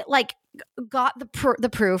 he like got the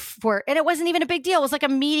proof for, and it wasn't even a big deal. It was like a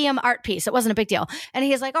medium art piece. It wasn't a big deal. And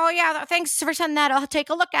he's like, oh yeah, thanks for sending that. I'll take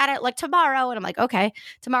a look at it like tomorrow. And I'm like, okay.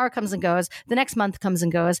 Tomorrow comes and goes. The next month comes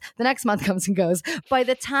and goes. The next month comes and goes. By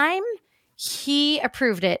the time he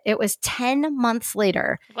approved it, it was 10 months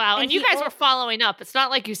later. Wow. And you guys were following up. It's not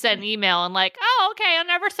like you sent an email and like, oh, okay, I'll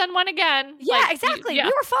never send one again. Yeah, like, exactly. We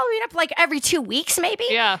were following up like every 2 weeks maybe.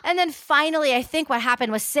 Yeah. And then finally, I think what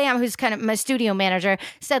happened was Sam, who's kind of my studio manager,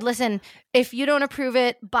 said, listen, if you don't approve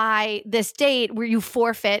it by this date, where you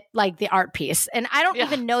forfeit like the art piece. And I don't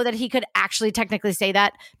even know that he could actually technically say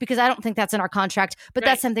that because I don't think that's in our contract, but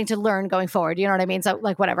that's something to learn going forward. You know what I mean? So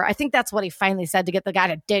like, whatever. I think that's what he finally said to get the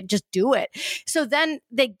guy to just do it. So then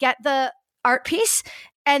they get the art piece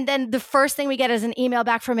And then the first thing we get is an email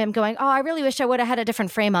back from him going, oh, I really wish I would have had a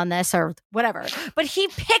different frame on this or whatever. But he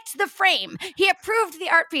picked the frame. He approved the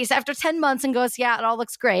art piece after 10 months and goes, yeah, it all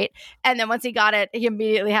looks great. And then once he got it, he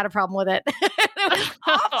immediately had a problem with it. It was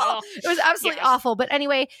awful. It was absolutely awful. But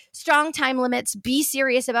anyway, strong time limits, be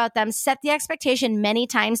serious about them, set the expectation many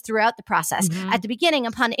times throughout the process. At the beginning,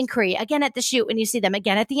 upon inquiry, again at the shoot when you see them,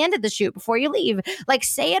 again at the end of the shoot before you leave. Like,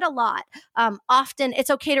 say it a lot. Often,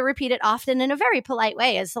 it's okay to repeat it often in a very polite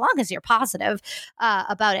way, as long as you're positive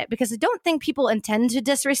about it, because I don't think people intend to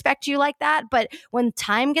disrespect you like that. But when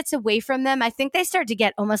time gets away from them, I think they start to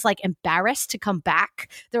get almost like embarrassed to come back.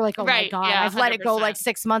 They're like, oh my God, I've let it go like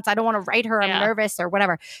 6 months. I don't want to write her. I'm nervous or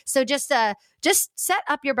whatever. So just set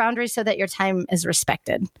up your boundaries so that your time is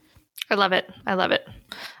respected. I love it. I love it.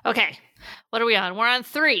 Okay. What are we on? We're on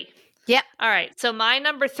 3. Yep. All right. So my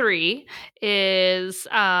number 3 is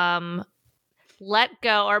let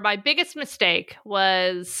go, or my biggest mistake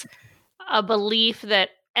was a belief that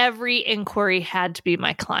every inquiry had to be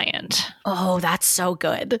my client. Oh, that's so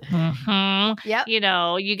good. Yep. You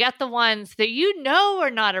know, you get the ones that you know are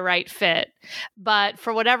not a right fit, but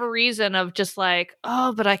for whatever reason of just like,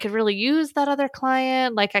 oh, but I could really use that other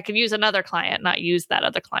client. Like I could use another client, not use that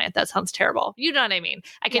other client. That sounds terrible. You know what I mean?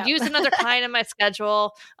 I could use another client in my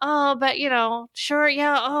schedule. Oh, but you know, sure.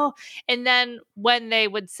 Yeah. Oh. And then when they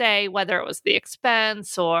would say whether it was the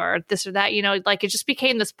expense or this or that, you know, like it just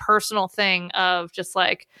became this personal thing of just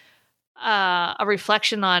like, a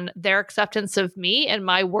reflection on their acceptance of me and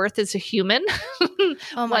my worth as a human,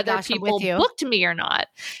 whether people booked me or not.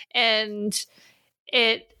 And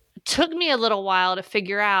it took me a little while to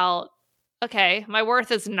figure out, okay, my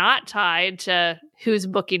worth is not tied to who's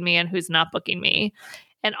booking me and who's not booking me.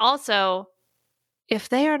 And also, if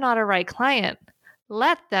they are not a right client,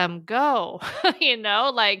 let them go. You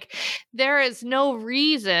know, like there is no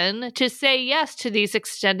reason to say yes to these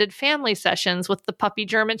extended family sessions with the puppy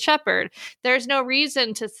German Shepherd. There's no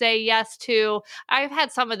reason to say yes to, I've had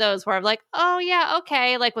some of those where I'm like, oh yeah,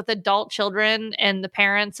 okay. Like with adult children and the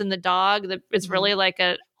parents and the dog, that it's really like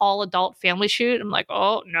a all adult family shoot. I'm like,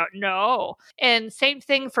 oh no. And same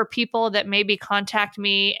thing for people that maybe contact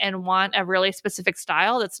me and want a really specific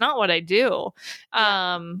style. That's not what I do.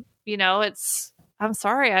 You know, I'm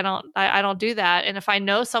sorry, I don't do that. And if I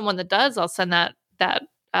know someone that does, I'll send that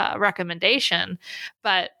recommendation.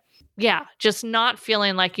 But yeah, just not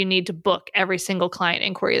feeling like you need to book every single client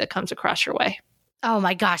inquiry that comes across your way. Oh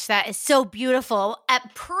my gosh, that is so beautiful.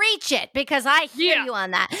 Preach it, because I hear you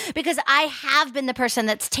on that. Because I have been the person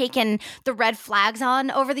that's taken the red flags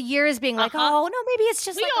on over the years, being like, oh, no, maybe it's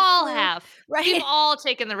just we like all have. Right? We've all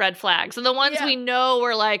taken the red flags. And the ones we know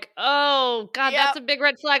we're like, oh, God, that's a big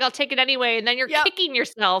red flag. I'll take it anyway. And then you're kicking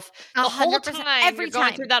yourself the whole time. You're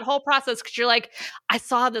going through that whole process because you're like, I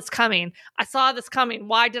saw this coming.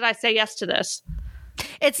 Why did I say yes to this?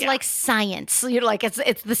 It's like science. You're like,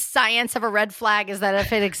 it's the science of a red flag is that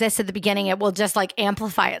if it exists at the beginning, it will just like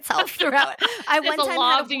amplify itself throughout. It's a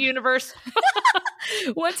law of the universe.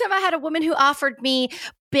 One time I had a woman who offered me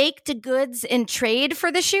baked goods in trade for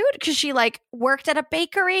the shoot because she like worked at a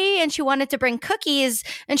bakery and she wanted to bring cookies.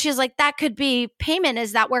 And she was like, that could be payment.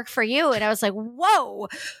 Does that work for you? And I was like, whoa,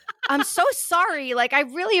 I'm so sorry. Like, I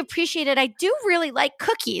really appreciate it. I do really like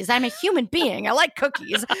cookies. I'm a human being. I like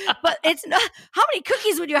cookies, but it's not, how many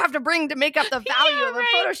cookies would you have to bring to make up the value of a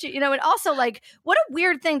photo shoot? You know, and also like, what a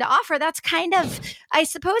weird thing to offer. That's kind of, I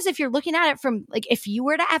suppose if you're looking at it from like, if you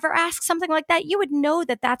were to ever ask something like that, you would know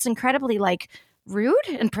that that's incredibly like rude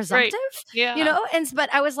and presumptive, you know?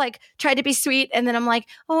 But I was like, tried to be sweet. And then I'm like,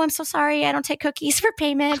 oh, I'm so sorry. I don't take cookies for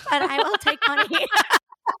payment, but I will take money.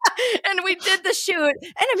 And we did the shoot.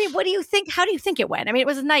 And I mean, what do you think? How do you think it went? I mean, it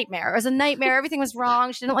was a nightmare. Everything was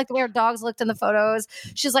wrong. She didn't like the way her dogs looked in the photos.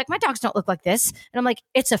 She's like, my dogs don't look like this. And I'm like,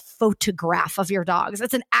 it's a photograph of your dogs.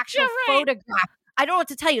 It's an actual photograph. I don't know what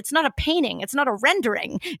to tell you. It's not a painting. It's not a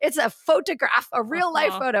rendering. It's a photograph, a real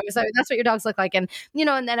life photo. So that's what your dogs look like. And, you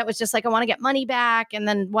know, and then it was just like, I want to get money back. And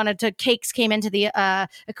then cakes came into the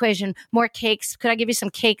equation. More cakes. Could I give you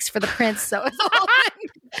some cakes for the prince? So it's the whole thing.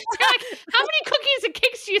 Like, how many cookies and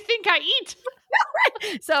cakes do you think I eat?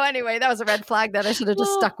 So anyway, that was a red flag that I should have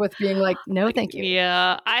just stuck with being like, no, thank you.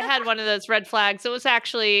 Yeah. I had one of those red flags. It was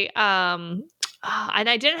actually, and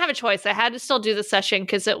I didn't have a choice. I had to still do the session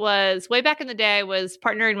because it was way back in the day. I was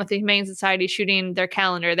partnering with the Humane Society shooting their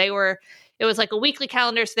calendar. It was like a weekly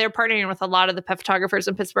calendar. So they were partnering with a lot of the pet photographers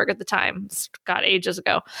in Pittsburgh at the time. God, ages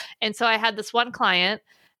ago. And so I had this one client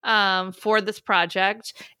for this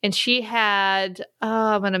project, and she had,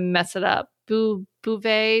 I'm going to mess it up.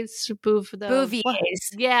 Bouviers.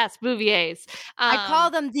 Yes, Bouviers. I call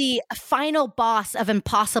them the final boss of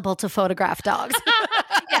impossible to photograph dogs.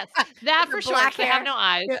 That for sure. black They have hair. no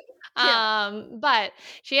eyes. Yeah. But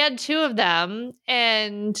she had 2 of them,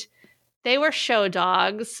 and they were show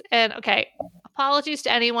dogs. And okay, apologies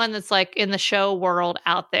to anyone that's like in the show world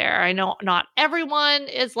out there. I know not everyone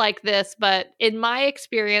is like this, but in my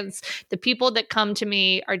experience, the people that come to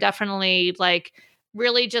me are definitely like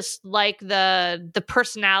really just like the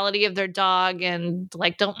personality of their dog and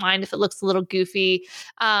like don't mind if it looks a little goofy.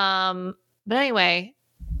 But anyway,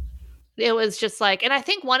 it was just like, and I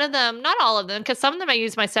think one of them, not all of them, because some of them I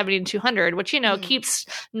use my 70 and 200, which, keeps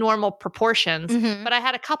normal proportions. Mhm. But I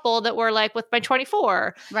had a couple that were like with my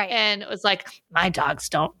 24. Right. And it was like, my dogs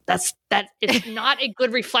don't, it's not a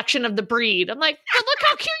good reflection of the breed. I'm like, but look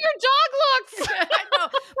how cute your dog looks. I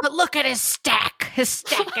know. But look at his stack. His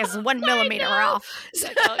stack is 1 millimeter off.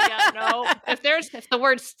 Like, oh, yeah, no. If the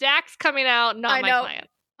word stack's coming out, not my client.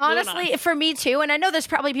 Honestly, for me too, and I know there's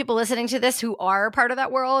probably people listening to this who are part of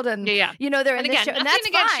that world, and they're and in this show, and that's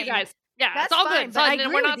against fine. You guys. Yeah, that's it's all fine, good. But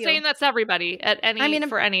We're not saying that's everybody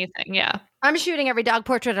for anything. Yeah, I'm shooting every dog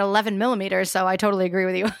portrait at 11 millimeters, so I totally agree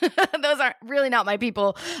with you. Those are really not my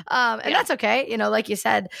people, and that's okay. Like you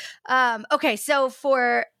said. Okay, so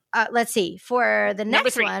for let's see, for the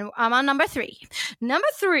next one, I'm on number 3. Number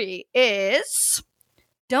 3 is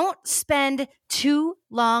don't spend too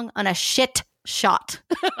long on a shit shot.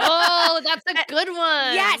 Oh, that's a good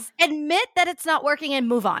one. Yes. Admit that it's not working and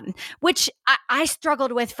move on, which I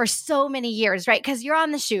struggled with for so many years, right? Because you're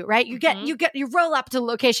on the shoot, right? You roll up to the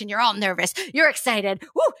location. You're all nervous. You're excited.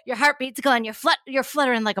 Woo, your heartbeat's going. You're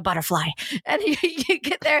fluttering like a butterfly. And you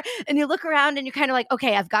get there and you look around and you're kind of like,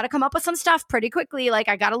 okay, I've got to come up with some stuff pretty quickly. Like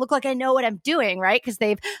I got to look like I know what I'm doing, right? Because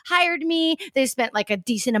they've hired me. They spent like a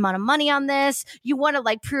decent amount of money on this. You want to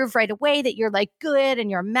like prove right away that you're like good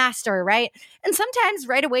and you're a master, right? And sometimes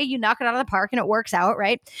right away you knock it out of the park and it works out,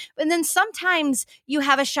 right? And then sometimes you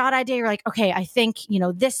have a shot idea. You're like, okay, I think,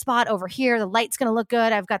 this spot over here, the light's going to look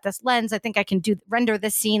good. I've got this lens. I think I can render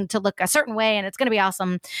this scene to look a certain way and it's going to be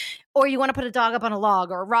awesome. Or you want to put a dog up on a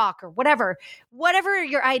log or a rock or whatever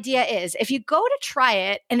your idea is. If you go to try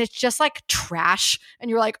it and it's just like trash and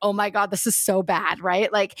you're like, oh my God, this is so bad,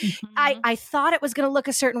 right? Like I thought it was going to look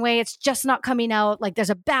a certain way. It's just not coming out. Like there's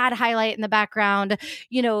a bad highlight in the background.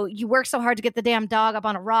 You work so hard to get the damn dog up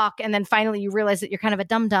on a rock. And then finally you realize that you're kind of a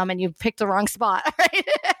dum-dum and you've picked the wrong spot, right?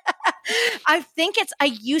 I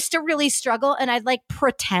used to really struggle and I'd like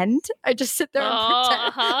pretend. I just sit there and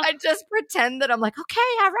pretend. I just pretend that I'm like, okay,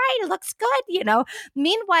 all right, it looks good,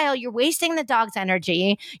 Meanwhile, you're wasting the dog's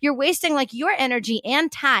energy. You're wasting like your energy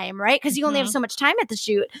and time, right? Because you only have so much time at the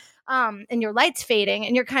shoot. And your light's fading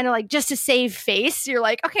and you're kind of like, just to save face, you're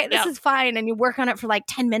like, okay, this is fine. And you work on it for like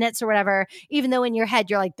 10 minutes or whatever, even though in your head,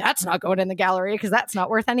 you're like, that's not going in the gallery because that's not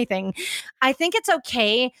worth anything. I think it's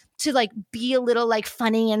okay to like be a little like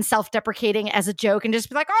funny and self-deprecating as a joke and just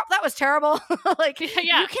be like, oh, that was terrible. Like you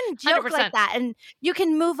can joke 100%. like that and you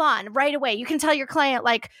can move on right away. You can tell your client,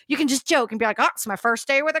 like, you can just joke and be like, oh, it's my first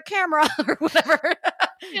day with a camera or whatever. I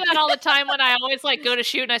do that all the time when I always like go to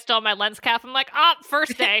shoot and I still have my lens cap. I'm like,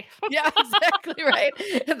 first day. Yeah, exactly right.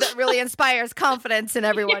 That really inspires confidence in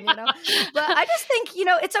everyone, But I just think,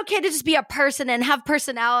 it's okay to just be a person and have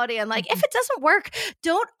personality. And like, if it doesn't work,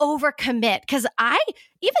 don't overcommit. Because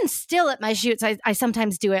even still at my shoots, I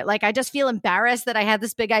sometimes do it. Like, I just feel embarrassed that I had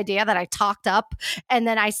this big idea that I talked up and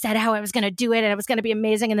then I said how I was going to do it and it was going to be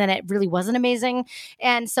amazing. And then it really wasn't amazing.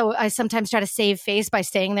 And so I sometimes try to save face by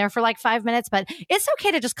staying there for like 5 minutes, but it's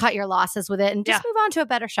okay to just cut your losses with it and just move on to a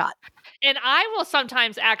better shot. And I will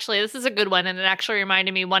sometimes this is a good one. And it actually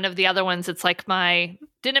reminded me one of the other ones. It's like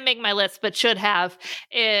didn't make my list, but should have,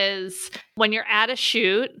 is when you're at a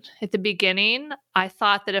shoot at the beginning, I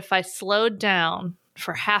thought that if I slowed down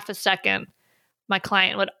for half a second, my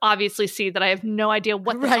client would obviously see that I have no idea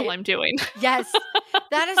what the hell I'm doing. Yes.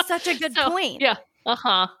 That is such a good point. Yeah.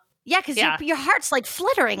 Yeah, because your heart's like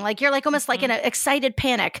flittering, like you're like almost like in an excited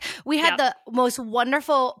panic. We had the most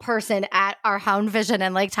wonderful person at our Hound Vision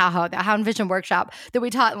in Lake Tahoe, the Hound Vision workshop that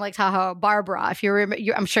we taught in Lake Tahoe, Barbara. If you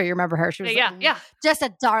remember, I'm sure you remember her. She was just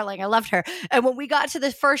a darling. I loved her. And when we got to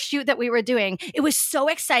the first shoot that we were doing, it was so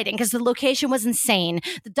exciting because the location was insane.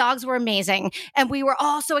 The dogs were amazing, and we were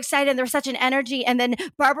all so excited. There was such an energy. And then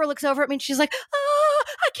Barbara looks over at me and she's like, "Oh,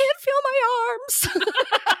 I can't feel my arms."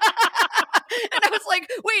 And I was like,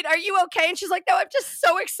 wait, are you okay? And she's like, no, I'm just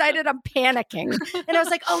so excited. I'm panicking. And I was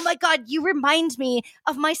like, oh my God, you remind me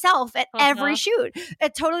of myself at every shoot.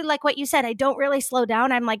 It's totally like what you said. I don't really slow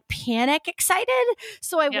down. I'm like panic excited.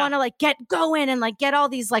 So I want to like get going and like get all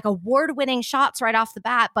these like award-winning shots right off the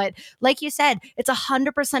bat. But like you said, it's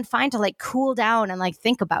 100% fine to like cool down and like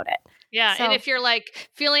think about it. Yeah. So, And if you're like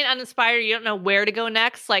feeling uninspired, you don't know where to go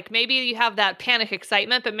next. Like maybe you have that panic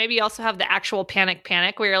excitement, but maybe you also have the actual panic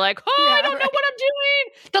where you're like, oh, I Yeah, don't know right. what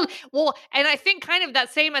I'm doing. Well, and I think kind of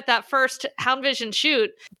that same at that first Hound Vision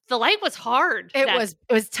shoot, the light was hard. it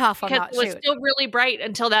was tough on because that it was shoot. still really bright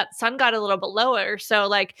until that sun got a little bit lower. So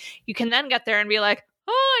like you can then get there and be like,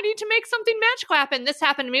 oh, I need to make something magical happen. This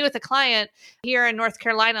happened to me with a client here in North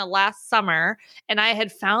Carolina last summer. And I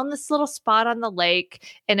had found this little spot on the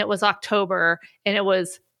lake and it was October and it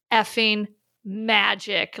was effing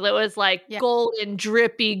magic. It was like golden,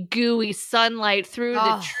 drippy, gooey sunlight through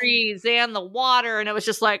the trees and the water. And it was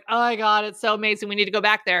just like, oh my God, it's so amazing. We need to go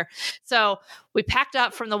back there. So we packed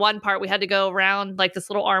up from the one part. We had to go around like this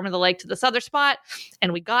little arm of the lake to this other spot.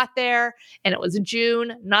 And we got there and it was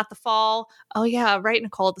June, not the fall. Oh yeah, right,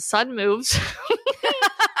 Nicole, the sun moves.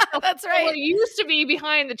 That's right. What used to be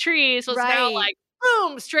behind the trees was now like,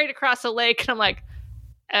 boom, straight across the lake. And I'm like,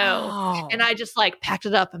 oh. And I just like packed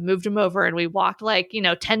it up and moved him over. And we walked like,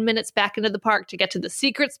 10 minutes back into the park to get to the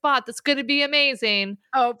secret spot that's going to be amazing.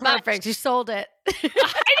 Oh, perfect. You sold it. I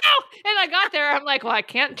know. And I got there. I'm like, well, I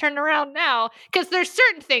can't turn around now. Because there's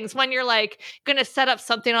certain things when you're like going to set up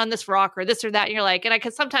something on this rock or this or that. And you're like, and I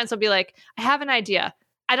could sometimes I'll be like, I have an idea.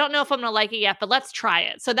 I don't know if I'm going to like it yet, but let's try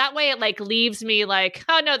it. So that way it like leaves me like,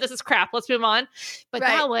 oh no, this is crap. Let's move on. But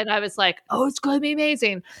that one I was like, oh, it's going to be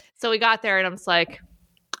amazing. So we got there and I'm just like,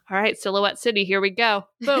 all right, Silhouette City, here we go.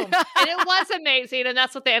 Boom. And it was amazing. And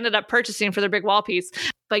that's what they ended up purchasing for their big wall piece.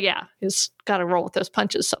 But yeah, you just got to roll with those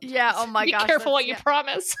punches sometimes. Yeah. Oh my gosh. Be careful what you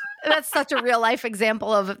promise. That's such a real life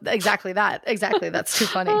example of exactly that. Exactly. That's too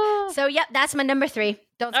funny. So yep, that's my number 3.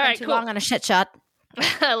 Don't spend too long on a shit shot.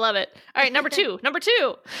 I love it. All right, number 2.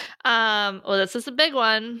 Well, this is a big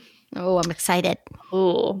one. Oh, I'm excited.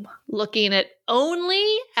 Oh, looking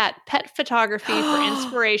only at pet photography for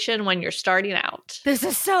inspiration when you're starting out. This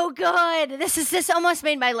is so good. This almost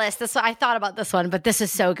made my list. I thought about this one, but this is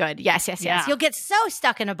so good. Yes. You'll get so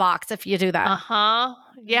stuck in a box if you do that.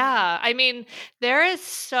 Yeah. I mean, there is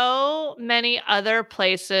so many other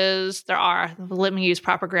places. Let me use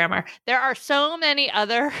proper grammar. There are so many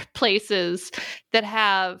other places that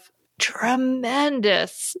have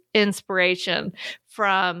tremendous inspiration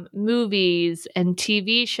from movies and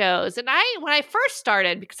TV shows. And when I first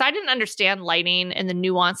started, because I didn't understand lighting and the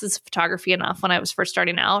nuances of photography enough when I was first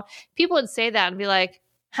starting out, people would say that and be like,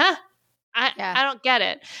 huh, I don't get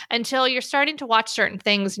it, until you're starting to watch certain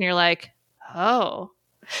things and you're like, oh,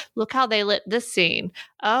 look how they lit this scene.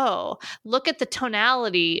 Oh, look at the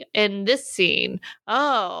tonality in this scene.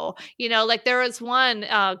 Oh, like there was one,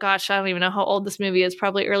 gosh, I don't even know how old this movie is,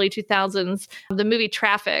 probably early 2000s, the movie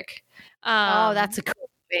Traffic. That's a cool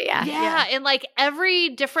movie. Yeah. And like every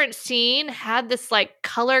different scene had this like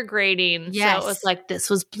color grading. Yes. So it was like, this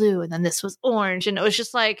was blue and then this was orange. And it was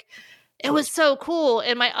just like, it was so cool.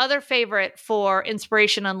 And my other favorite for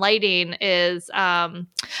inspiration on lighting is,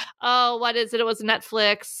 what is it? It was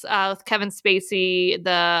Netflix with Kevin Spacey.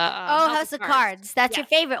 The House of Cards. That's your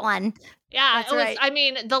favorite one. Yeah, that's it was. Right. I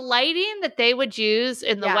mean, the lighting that they would use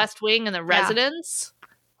in the West Wing and the residence.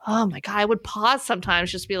 Oh my God, I would pause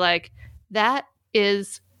sometimes, just be like, that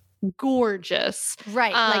is gorgeous.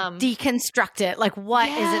 Right. Like deconstruct it. Like what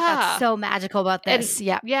is it that's so magical about this?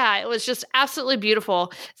 Yeah, it was just absolutely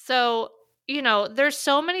beautiful. So, there's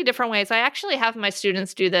so many different ways. I actually have my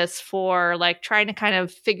students do this for like trying to kind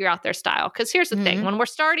of figure out their style. Because here's the thing, when we're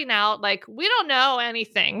starting out, like we don't know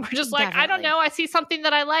anything. We're just like, I don't know. I see something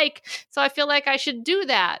that I like, so I feel like I should do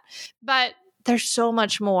that. But there's so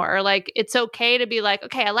much more. Like it's okay to be like,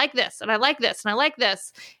 okay, I like this and I like this and I like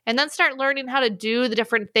this. And then start learning how to do the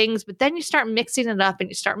different things. But then you start mixing it up and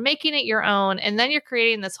you start making it your own. And then you're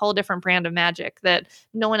creating this whole different brand of magic that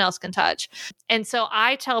no one else can touch. And so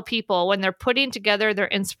I tell people when they're putting together their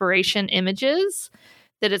inspiration images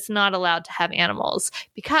that it's not allowed to have animals,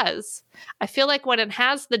 because I feel like when it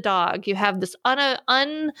has the dog, you have this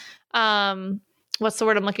what's the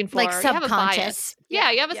word I'm looking for? Like subconscious. You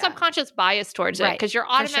have a subconscious bias towards it because you're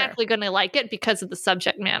automatically going to like it because of the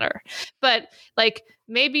subject matter. But like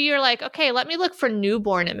maybe you're like, okay, let me look for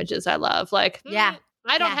newborn images I love. Like, I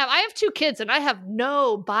have 2 kids and I have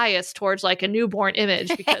no bias towards like a newborn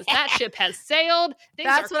image because that ship has sailed.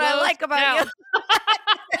 That's what I like about you.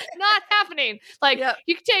 Not happening. Like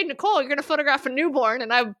you could say, Nicole, you're going to photograph a newborn,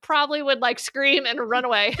 and I probably would like scream and run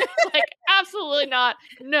away. Like absolutely not.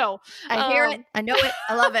 No. I hear it. I know it.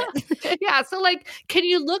 I love it. Yeah. So like, can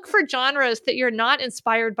you look for genres that you're not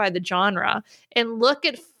inspired by the genre and look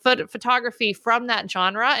at photography from that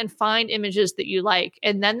genre and find images that you like?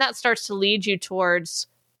 And then that starts to lead you towards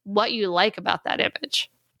what you like about that image.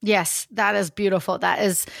 Yes, that is beautiful.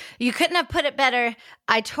 You couldn't have put it better.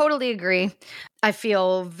 I totally agree. I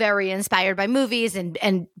feel very inspired by movies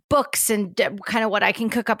and books and kind of what I can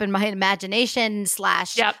cook up in my imagination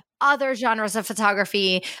 / Yep. other genres of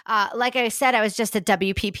photography. Like I said, I was just at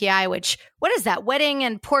WPPI, which, what is that? Wedding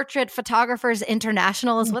and Portrait Photographers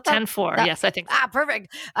International is what that? 10-4. Yes, I think so.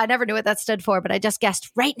 Perfect. I never knew what that stood for, but I just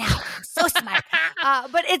guessed right now. So smart.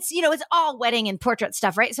 But it's, it's all wedding and portrait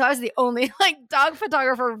stuff, right? So I was the only dog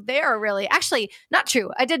photographer there, really. Actually, not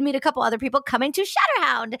true. I did meet a couple other people coming to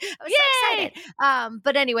Shatterhound. I was so excited.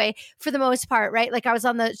 But anyway, for the most part, right? I was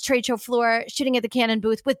on the trade show floor shooting at the Canon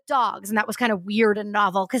booth with dogs, and that was kind of weird and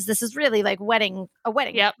novel because this is really a wedding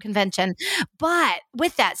convention. But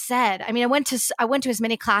with that said, I mean, I went to as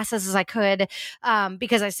many classes as I could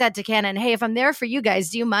because I said to Canon, hey, if I'm there for you guys,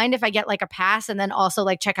 do you mind if I get a pass and then also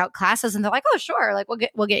check out classes? And they're like, oh, sure.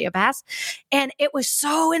 We'll get you a pass. And it was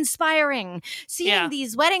so inspiring seeing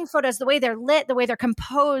these wedding photos, the way they're lit, the way they're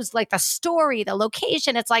composed, the story, the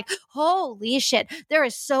location. It's holy shit. There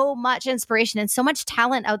is so much inspiration and so much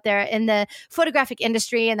talent out there in the photographic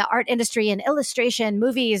industry and the art industry and illustration,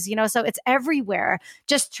 movies, so it's everywhere.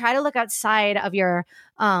 Just try to look outside of your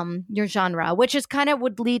genre, which is kind of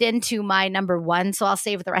would lead into my number one. So I'll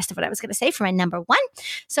save the rest of what I was going to say for my number one.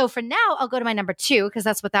 So for now, I'll go to my number two because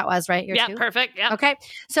that's what that was, right? Your two? Perfect. Yeah. Okay.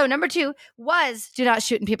 So number two was do not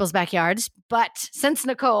shoot in people's backyards. But since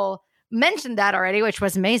Nicole mentioned that already, which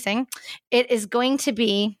was amazing, it is going to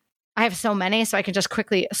be, I have so many, so I can just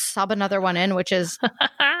quickly sub another one in, which is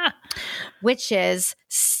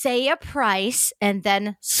say a price and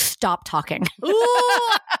then stop talking. Ooh,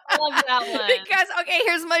 I love that one. Because, okay,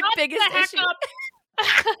 here's my biggest issue.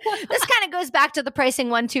 This kind of goes back to the pricing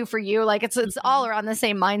one too for you. It's all around the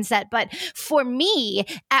same mindset. But for me,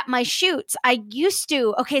 at my shoots, I used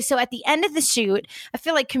to, so at the end of the shoot, I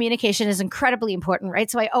feel like communication is incredibly important, right?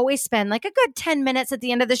 So I always spend a good 10 minutes at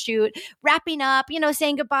the end of the shoot, wrapping up,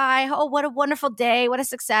 saying goodbye. Oh, what a wonderful day. What a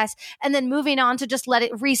success. And then moving on to just let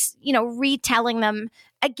it, retelling them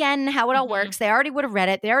again how it all works. They already would have read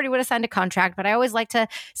it. They already would have signed a contract. But I always like to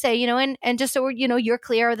say, and just so you're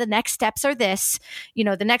clear, the next steps are this.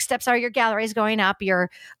 The next steps are your gallery is going up.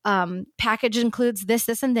 Your package includes this,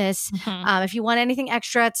 this, and this. If you want anything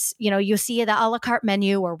extra, it's you see the a la carte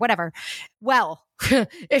menu or whatever. Well,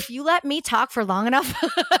 if you let me talk for long enough,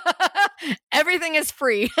 everything is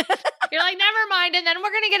free. You're never mind. And then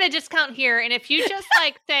we're going to get a discount here. And if you just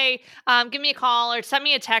say, give me a call or send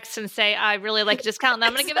me a text and say, I really like a discount, and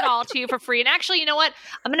I'm going to give it all to you for free. And actually, you know what?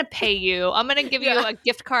 I'm going to pay you. I'm going to give you a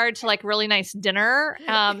gift card to really nice dinner.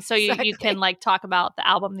 So you can talk about the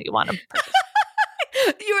album that you want to purchase.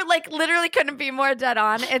 You were literally couldn't be more dead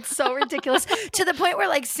on. It's so ridiculous to the point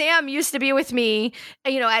where Sam used to be with me,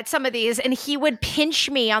 at some of these, and he would pinch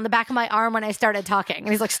me on the back of my arm when I started talking. And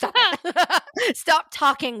he's like, stop it. Stop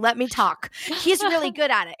talking. Let me talk. He's really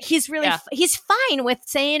good at it. He's really, he's fine with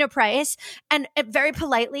saying a price and very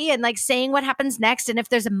politely and saying what happens next. And if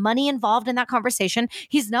there's money involved in that conversation,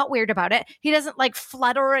 he's not weird about it. He doesn't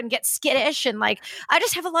flutter and get skittish. And I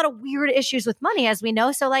just have a lot of weird issues with money, as we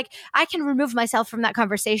know. So I can remove myself from that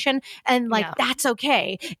conversation and that's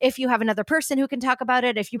okay. If you have another person who can talk about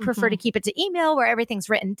it, if you prefer to keep it to email where everything's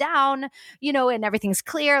written down, and everything's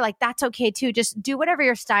clear, that's okay too. Just do whatever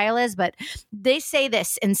your style is. But they say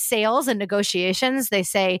this in sales and negotiations. They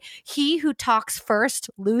say, he who talks first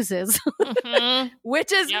loses,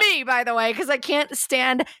 which is me, by the way, because I can't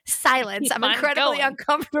stand silence. I'm incredibly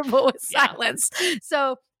uncomfortable with silence.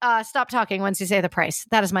 So stop talking once you say the price.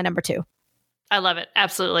 That is my number two. I love it.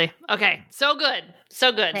 Absolutely. Okay. So good.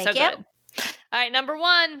 So good. Thank you. Good. All right. Number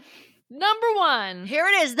one. Here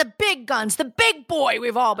it is. The big guns, the big boy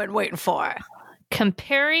we've all been waiting for.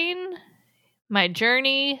 Comparing my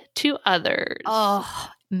journey to others. Oh,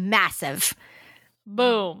 massive.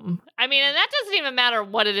 Boom. I mean, and that doesn't even matter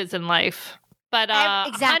what it is in life. But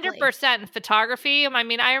exactly. 100% photography. I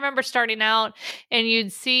mean, I remember starting out and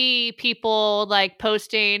you'd see people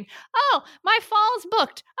posting, oh, my fall's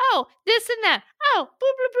booked. Oh, this and that. Oh,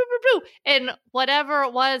 boo, boo, boo, boo, boo. And whatever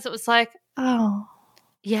it was oh.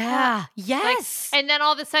 Yeah. Yes. And then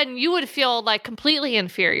all of a sudden you would feel completely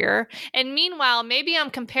inferior. And meanwhile, maybe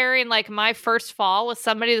I'm comparing my first fall with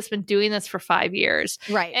somebody that's been doing this for 5 years.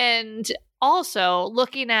 Right. And also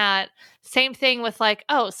looking at same thing with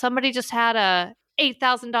oh, somebody just had a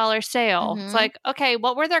 $8,000 sale. It's okay,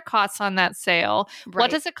 what were their costs on that sale? Right.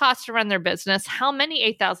 What does it cost to run their business? How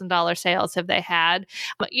many $8,000 sales have they had?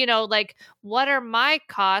 What are my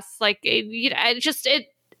costs?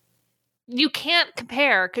 You can't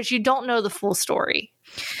compare because you don't know the full story.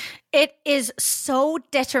 It is so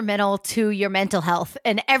detrimental to your mental health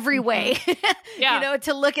in every way. Yeah.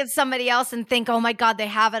 To look at somebody else and think, oh my God, they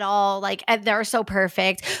have it all. Like, and they're so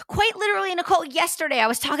perfect. Quite literally, Nicole, yesterday I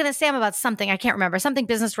was talking to Sam about something. I can't remember, something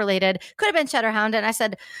business related. Could have been Shutterhound. And I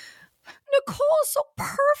said, Nicole's so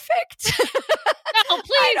perfect. Oh,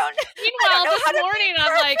 please. Meanwhile, this morning,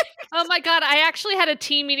 I'm like, oh my God, I actually had a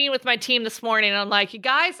team meeting with my team this morning. And I'm like, you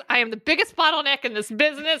guys, I am the biggest bottleneck in this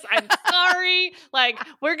business. I'm sorry. Like,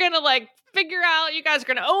 we're going to figure out, you guys are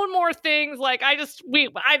going to own more things. Like, I'm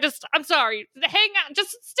sorry. Hang out,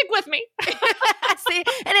 just stick with me. See,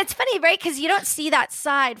 and it's funny, right? Because you don't see that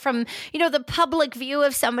side from, the public view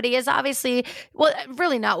of somebody is obviously, well,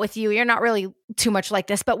 really not with you. You're not really too much like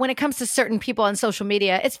this. But when it comes to certain people on social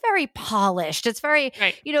media, it's very polished. It's very,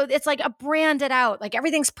 right. It's like a branded out, like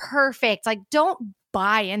everything's perfect. Like, don't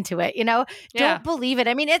buy into it, don't believe it.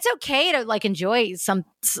 I mean, it's okay to enjoy some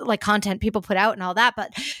content people put out and all that,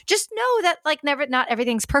 but just know that not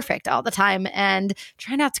everything's perfect all the time, and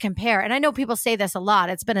try not to compare. And I know people say this a lot.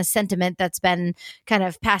 It's been a sentiment that's been kind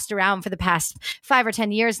of passed around for the past 5 or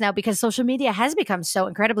 10 years now, because social media has become so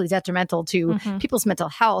incredibly detrimental to people's mental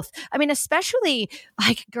health. I mean, especially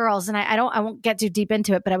girls, and I won't get too deep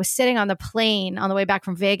into it, but I was sitting on the plane on the way back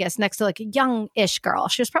from Vegas next to a young-ish girl.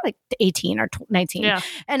 She was probably 18 or 19. Yeah.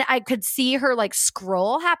 And I could see her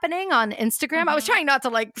scroll happening on Instagram. I was trying not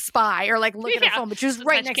to spy or look at her phone, but she was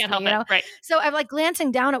right next to me, Right. So I'm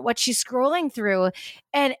glancing down at what she's scrolling through,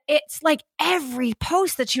 and it's every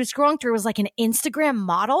post that she was scrolling through was an Instagram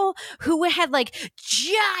model who had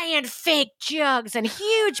giant fake jugs and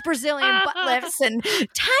huge Brazilian butt lifts and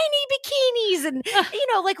tiny bikinis and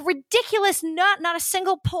ridiculous, not a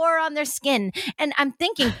single pore on their skin. And I'm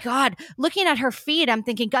thinking, God, looking at her feed, I'm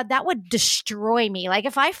thinking, God, that would destroy me.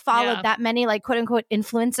 If I followed that many quote unquote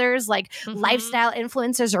influencers, lifestyle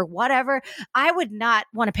influencers or whatever, I would not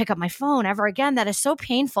want to pick up my phone ever again. That is so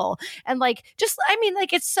painful. And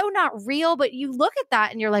it's so not real, but you look at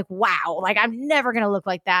that and you're like, wow, I'm never going to look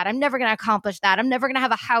like that. I'm never going to accomplish that. I'm never going to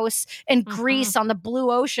have a house in Greece on the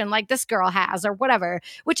blue ocean like this girl has or whatever,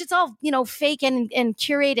 which it's all, fake and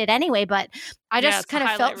curated anyway. But I just kind of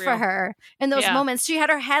felt for her in those moments. She had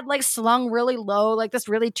her head slung really low, this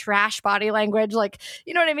really trash body language,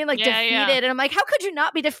 you know what I mean? Defeated. And I'm like, how could you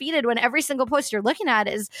not be defeated when every single post you're looking at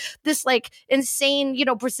is this insane,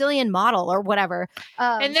 Brazilian model or whatever.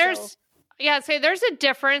 And there's a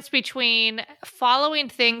difference between following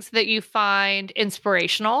things that you find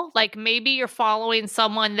inspirational. Like maybe you're following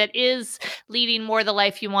someone that is leading more the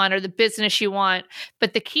life you want or the business you want.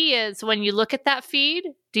 But the key is when you look at that feed,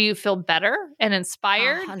 do you feel better and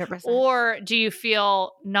inspired 100%. Or do you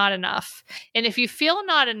feel not enough? And if you feel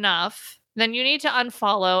not enough, then you need to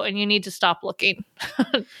unfollow and you need to stop looking,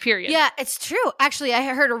 period. Yeah, it's true. Actually, I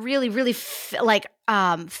heard a really, really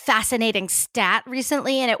fascinating stat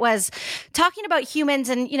recently, and it was talking about humans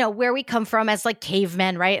and, where we come from as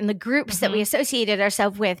cavemen, right? And the groups that we associated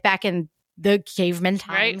ourselves with back in the caveman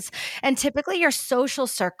times. Right. And typically your social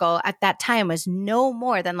circle at that time was no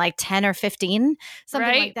more than 10 or 15,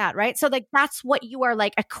 something like that. Right. So that's what you are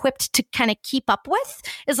equipped to kind of keep up with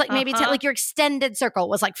is maybe 10, your extended circle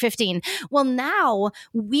was 15. Well, now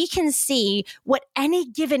we can see what any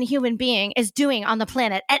given human being is doing on the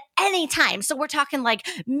planet at any time. So we're talking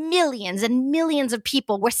millions and millions of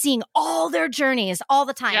people. We're seeing all their journeys all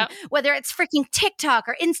the time, whether it's freaking TikTok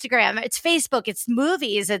or Instagram, it's Facebook, it's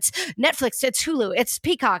movies, it's Netflix, it's Hulu, it's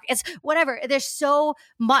Peacock, it's whatever. There's so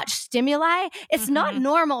much stimuli. It's not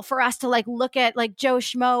normal for us to look at Joe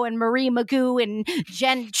Schmo and Marie Magoo and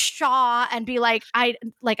Jen Shaw and be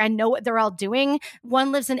I know what they're all doing.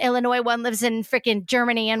 One lives in Illinois, one lives in freaking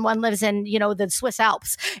Germany, and one lives in, the Swiss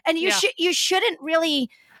Alps. And you shouldn't really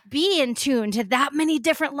be in tune to that many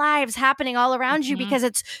different lives happening all around you because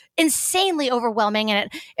it's insanely overwhelming,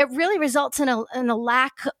 and it really results in a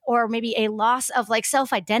lack or maybe a loss of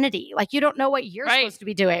self-identity. You don't know what you're supposed to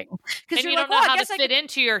be doing because you don't know how to fit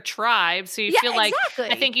into your tribe. So you feel exactly.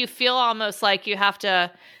 I think you feel almost like you have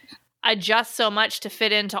to adjust so much to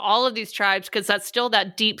fit into all of these tribes because that's still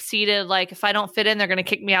that deep-seated if I don't fit in, they're going to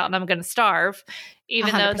kick me out and I'm going to starve, even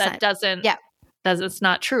 100%. Though that doesn't. Yeah. It's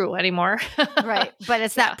not true anymore. Right. But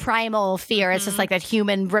it's that primal fear. It's just that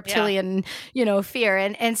human reptilian, fear.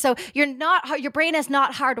 And so your brain is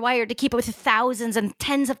not hardwired to keep up with thousands and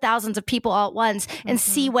tens of thousands of people all at once and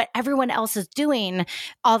see what everyone else is doing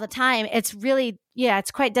all the time. It's really Yeah,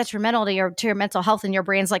 it's quite detrimental to your mental health and your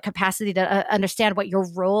brain's like capacity to understand what your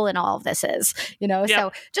role in all of this is,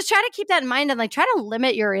 So just try to keep that in mind and like try to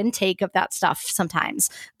limit your intake of that stuff sometimes.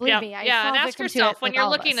 Believe me, I and fall ask victim to yourself it, when like you're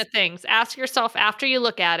all of looking us. at things, ask yourself after you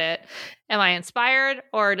look at it, am I inspired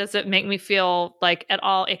or does it make me feel like at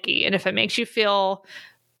all icky? And if it makes you feel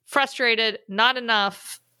frustrated, not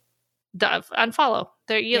enough, unfollow.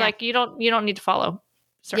 You don't need to follow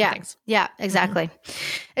certain things. Yeah, exactly.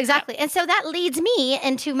 Exactly. And so that leads me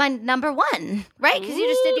into my number one, right? Because you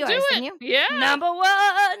just did yours, didn't you? Yeah. Number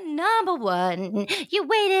one. You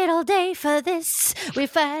waited all day for this. We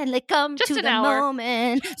finally come Just to an the hour.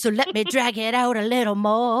 moment. So let me drag it out a little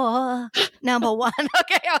more. Number one.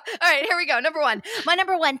 Okay. All right, here we go. Number one. My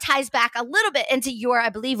number one ties back a little bit into I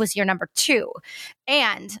believe was your number two.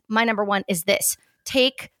 And my number one is this.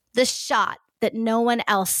 Take the shot that no one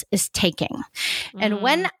else is taking. And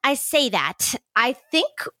when I say that, I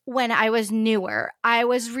think when I was newer, I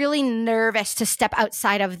was really nervous to step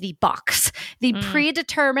outside of the box, the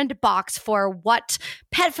predetermined box for what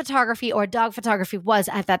pet photography or dog photography was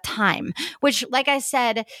at that time, which, like I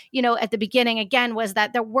said, at the beginning, again, was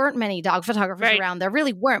that there weren't many dog photographers around. There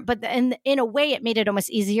really weren't. But in a way, it made it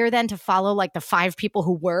almost easier then to follow like the 5 people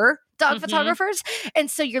who were dog photographers. And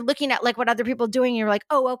so you're looking at like what other people are doing. And you're like,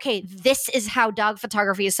 oh, okay, this is how dog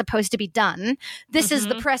photography is supposed to be done. This is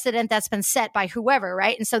the precedent that's been set by whoever,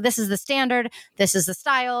 right? And so this is the standard. This is the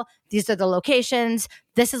style. These are the locations.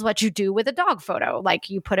 This is what you do with a dog photo. Like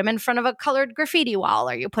you put them in front of a colored graffiti wall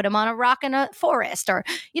or you put them on a rock in a forest or,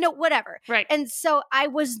 whatever. Right. And so I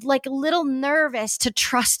was like a little nervous to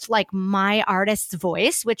trust like my artist's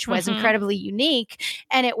voice, which was incredibly unique.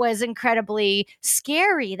 And it was incredibly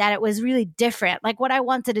scary that it was really different. Like what I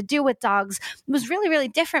wanted to do with dogs was really, really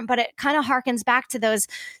different, but it kind of harkens back to those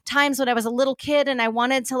times when I was a little kid and I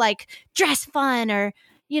wanted to like dress fun or,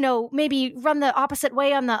 maybe run the opposite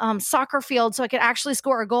way on the soccer field so I could actually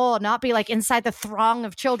score a goal and not be like inside the throng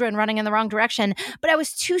of children running in the wrong direction. But I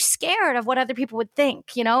was too scared of what other people would think,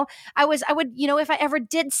 I would, if I ever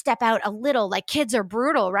did step out a little, like kids are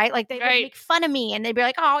brutal, right? Like they would make fun of me and they'd be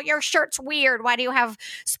like, oh, your shirt's weird. Why do you have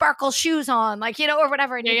sparkle shoes on? Like, or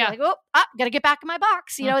whatever. And you'd be like, oh, got to get back in my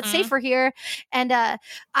box. It's safer here. And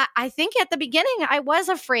I think at the beginning I was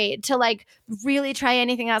afraid to like really try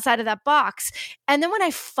anything outside of that box. And then when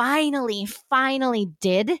I finally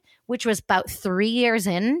did, which was about 3 years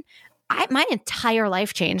in, my entire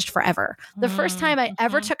life changed forever. The first time I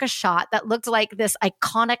ever took a shot that looked like this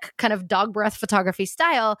iconic kind of dog breath photography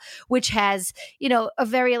style, which has, a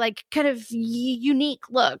very like kind of unique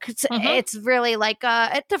look. It's really like,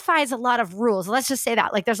 it defies a lot of rules. Let's just say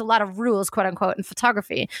that. Like there's a lot of rules, quote unquote, in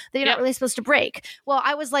photography that you're not really supposed to break. Well,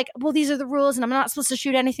 I was like, well, these are the rules and I'm not supposed to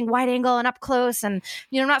shoot anything wide angle and up close. And,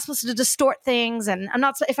 I'm not supposed to distort things. And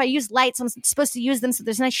if I use lights, I'm supposed to use them so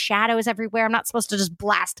there's nice shadows everywhere. I'm not supposed to just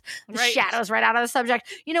blast shadows right out of the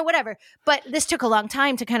subject, whatever. But this took a long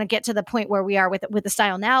time to kind of get to the point where we are with the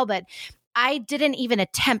style now. But I didn't even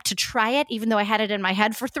attempt to try it, even though I had it in my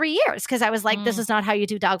head for 3 years, because I was like, this is not how you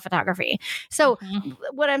do dog photography. So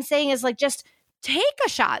what I'm saying is like, just take a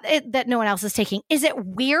shot that no one else is taking. Is it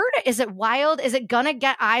weird? Is it wild? Is it going to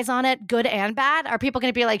get eyes on it, good and bad? Are people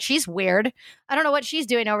going to be like, she's weird? I don't know what she's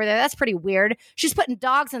doing over there. That's pretty weird. She's putting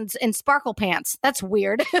dogs in sparkle pants. That's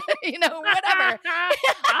weird. Whatever.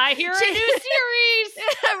 I hear a new series.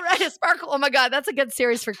 Right, a sparkle. Oh my God, that's a good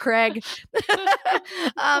series for Craig.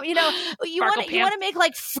 You want to make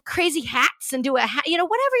like crazy hats and do a hat, whatever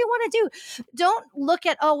you want to do. Don't look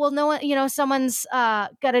at, oh, well, no one, someone's got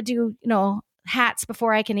to do, hats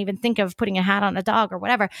before I can even think of putting a hat on a dog or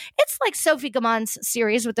whatever. It's like Sophie Gamon's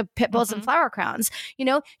series with the pit bulls and flower crowns.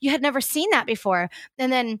 You had never seen that before.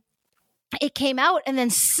 And then it came out and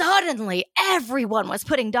then suddenly everyone was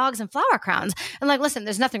putting dogs in flower crowns. And like, listen,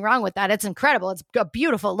 there's nothing wrong with that. It's incredible. It's a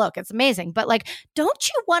beautiful look. It's amazing. But like, don't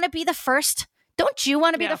you want to be the first? Don't you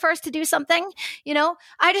want to be the first to do something?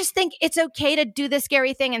 I just think it's okay to do the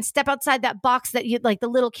scary thing and step outside that box that you like the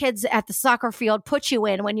little kids at the soccer field put you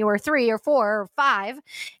in when you were 3 or 4 or 5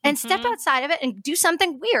 and step outside of it and do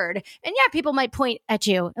something weird. And yeah, people might point at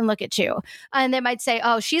you and look at you and they might say,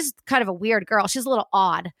 oh, she's kind of a weird girl. She's a little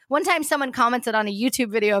odd. One time someone commented on a YouTube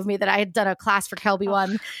video of me that I had done a class for Kelby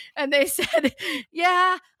One and they said,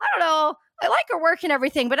 yeah, I don't know. I like her work and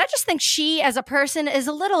everything, but I just think she as a person is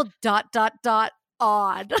a little ...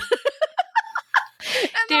 odd. Dude,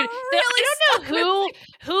 I don't know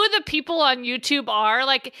who the people on YouTube are.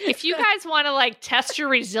 Like, if you guys want to like test your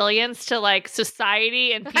resilience to like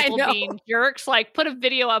society and people being jerks, like put a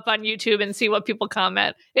video up on YouTube and see what people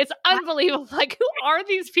comment. It's unbelievable. Like, who are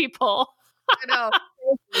these people? I know.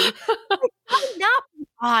 Not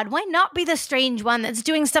odd? Why not be the strange one that's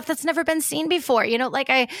doing stuff that's never been seen before? You know, like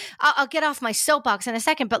I'll get off my soapbox in a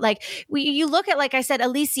second, but like you look at, like I said,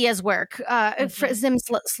 Alicia's work, for Zim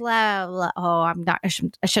I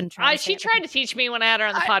shouldn't try. She tried to teach me when I had her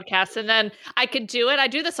on the podcast, and then I could do it. I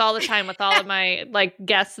do this all the time with all of my like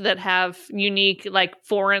guests that have unique like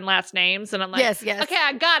foreign last names, and I'm like, yes. Okay,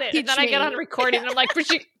 I got it. And then I get on recording, and I'm like,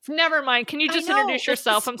 never mind. Can you just introduce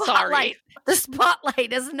yourself? I'm sorry. The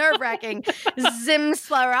spotlight is nerve-wracking. Zim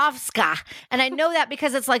Swarovska. And I know that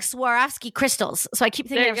because it's like Swarovski crystals. So I keep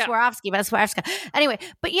thinking of Swarovski, but it's Swarovska. Anyway,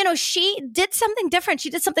 but you know, she did something different. She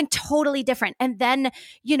did something totally different. And then,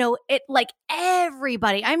 you know, it like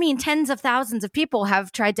everybody, I mean, tens of thousands of people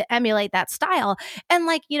have tried to emulate that style. And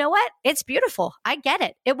like, you know what? It's beautiful. I get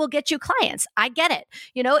it. It will get you clients. I get it.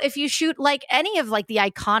 You know, if you shoot like any of like the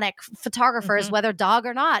iconic photographers, whether dog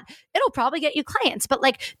or not, it'll probably get you clients. But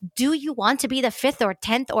like, do you want to be the 5th or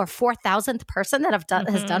 10th or 4,000th person that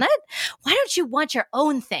has done it? Why don't you want your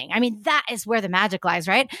own thing? I mean, that is where the magic lies,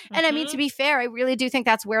 right? And I mean, to be fair, I really do think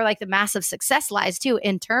that's where like the massive success lies too,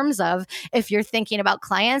 in terms of if you're thinking about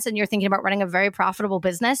clients and you're thinking about running a very profitable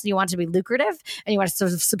business, you want it to be lucrative and you want to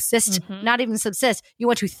sort of subsist, not even subsist, you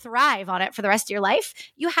want to thrive on it for the rest of your life,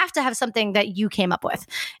 you have to have something that you came up with.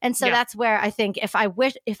 And so that's where I think if I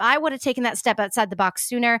would have taken that step outside the box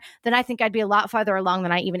sooner, then I think I'd be a lot farther along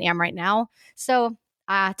than I even am right now. So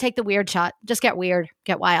take the weird shot. Just get weird.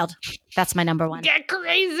 Get wild. That's my number one. Get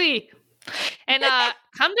crazy. And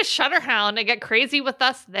come to Shutterhound and get crazy with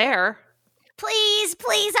us there. Please.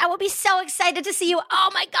 I will be so excited to see you. Oh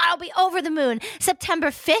my God, I'll be over the moon. September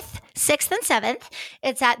 5th, 6th, and 7th.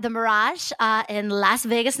 It's at the Mirage in Las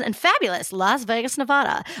Vegas, and fabulous Las Vegas,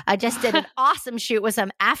 Nevada. I just did an awesome shoot with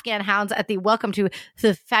some Afghan hounds at the Welcome to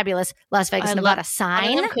the Fabulous Las Vegas, Nevada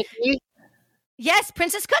sign. Yes,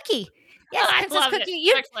 Princess Cookie. Yes, Princess Cookie.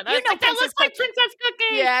 You know that looks like Princess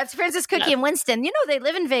Cookie. Yeah, it's Princess Cookie and Winston. You know, they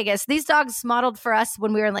live in Vegas. These dogs modeled for us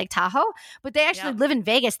when we were in Lake Tahoe, but they actually live in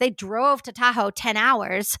Vegas. They drove to Tahoe 10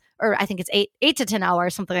 hours, or I think it's 8 to 10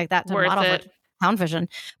 hours, something like that, to model for Hound Vision.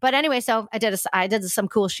 But anyway, so I did some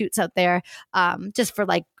cool shoots out there, just for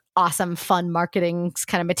like awesome, fun marketing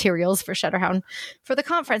kind of materials for Shutterhound for the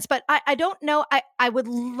conference. But I don't know. I would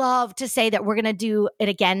love to say that we're going to do it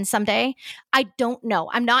again someday. I don't know.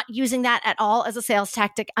 I'm not using that at all as a sales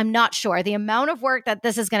tactic. I'm not sure. The amount of work that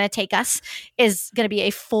this is going to take us is going to be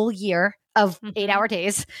a full year of 8-hour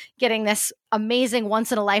days getting this amazing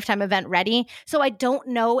once in a lifetime event ready. So I don't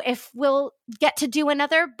know if we'll get to do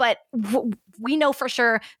another, but we know for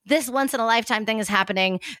sure this once in a lifetime thing is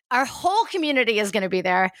happening. Our whole community is going to be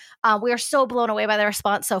there. We are so blown away by the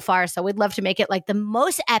response so far. So we'd love to make it like the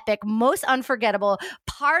most epic, most unforgettable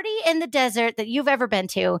party in the desert that you've ever been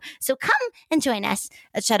to. So come and join us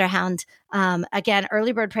at Shutterhound. Again,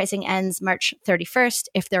 early bird pricing ends March 31st.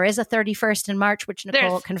 If there is a 31st in March, which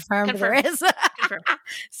Nicole confirmed there is.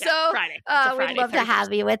 So Friday. We'd love 31st. To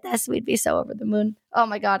have you with us. We'd be so over the moon. Oh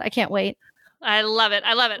my God, I can't wait. I love it.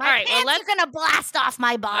 All right, well, let's gonna blast off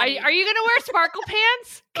my body. Are you gonna wear sparkle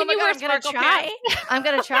pants? Can you wear sparkle pants? I'm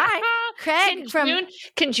gonna try. Craig,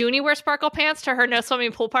 can Junie wear sparkle pants to her no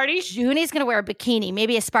swimming pool party? Junie's gonna wear a bikini,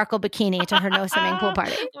 maybe a sparkle bikini to her no swimming pool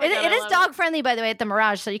party. It is dog friendly, by the way, at the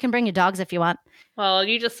Mirage, so you can bring your dogs if you want. Well,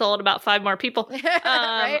 you just sold about 5 more people. Right?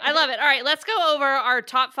 I love it. All right, let's go over our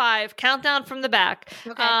top 5 countdown from the back.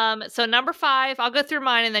 Okay. So number 5, I'll go through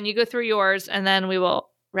mine and then you go through yours, and then we will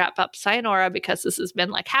wrap up Sayonara because this has been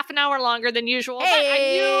like half an hour longer than usual. But I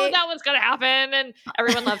knew that was going to happen, and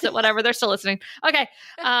everyone loves it. Whatever, they're still listening. Okay.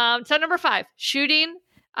 So number 5, shooting.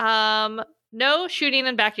 No shooting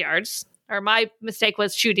in backyards. Or my mistake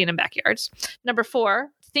was shooting in backyards. Number 4,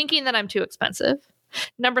 thinking that I'm too expensive.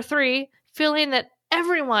 Number 3, feeling that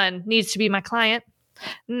everyone needs to be my client.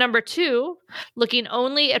 Number 2, looking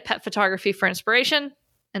only at pet photography for inspiration.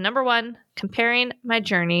 And number 1, comparing my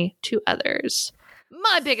journey to others.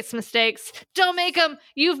 My biggest mistakes. Don't make them.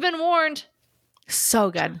 You've been warned. So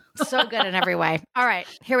good. So good in every way. All right,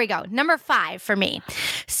 here we go. Number 5 for me.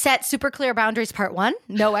 Set super clear boundaries, part 1.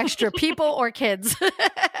 No extra people or kids.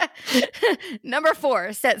 Number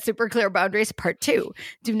 4, set super clear boundaries, part 2.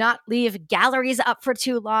 Do not leave galleries up for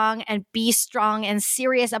too long, and be strong and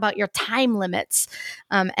serious about your time limits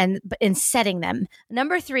and in setting them.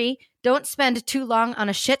 Number 3, don't spend too long on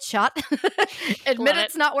a shit shot. Admit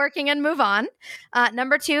it's not working and move on.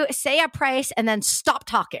 Number 2, say a price and then stop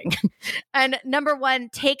talking. And number 1,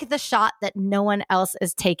 take the shot that no one else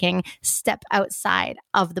is taking. Step outside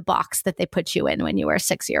of the box that they put you in when you were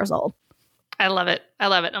 6 years old. I love it. I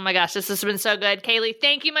love it. Oh my gosh, this has been so good. Kaylee,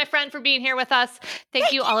 thank you, my friend, for being here with us.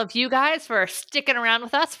 Thank you, all of you guys, for sticking around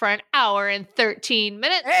with us for an hour and 13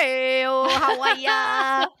 minutes. Hey, how are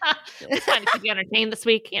ya? It's fun to keep you entertained this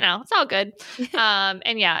week. It's all good.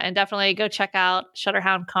 And definitely go check out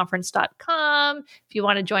shutterhoundconference.com. If you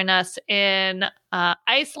want to join us in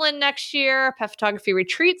Iceland next year,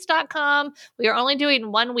 petphotographyretreats.com. We are only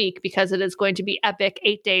doing 1 week because it is going to be epic.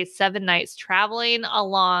 8 days, 7 nights, traveling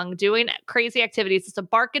along, doing crazy activities. It's a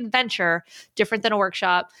bark adventure, different than a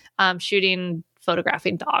workshop, shooting,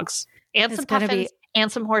 photographing dogs and some puffins and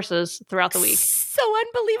some horses throughout the week. So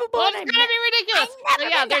unbelievable. Well, it's going to be ridiculous. So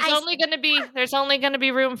yeah, there's only going to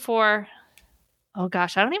be room for, oh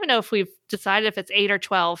gosh, I don't even know if we've decided if it's 8 or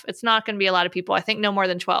 12. It's not going to be a lot of people. I think no more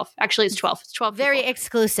than 12. Actually, it's 12. It's 12 Very people.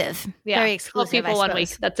 exclusive. Yeah, very exclusive. 12 people 1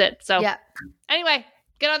 week. That's it. So anyway,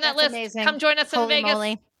 get on that list. Amazing. Come join us in Vegas.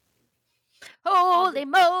 Moly. Holy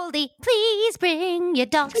moly, please bring your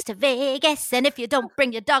dogs to Vegas. And if you don't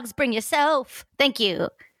bring your dogs, bring yourself. Thank you.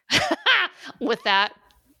 With that,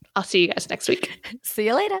 I'll see you guys next week. See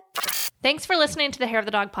you later. Thanks for listening to the Hair of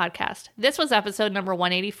the Dog podcast. This was episode number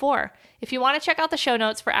 184. If you want to check out the show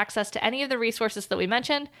notes for access to any of the resources that we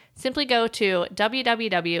mentioned, simply go to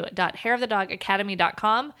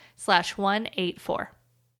www.hairofthedogacademy.com/184.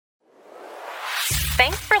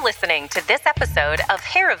 Thanks for listening to this episode of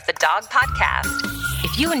Hair of the Dog podcast.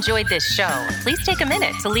 If you enjoyed this show, please take a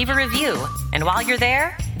minute to leave a review. And while you're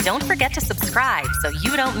there, don't forget to subscribe so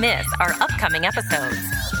you don't miss our upcoming episodes.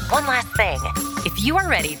 One last thing, if you are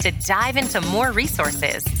ready to dive into more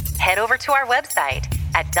resources, head over to our website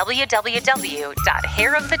at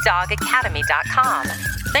www.hairofthedogacademy.com.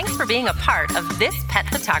 Thanks for being a part of this pet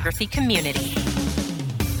photography community.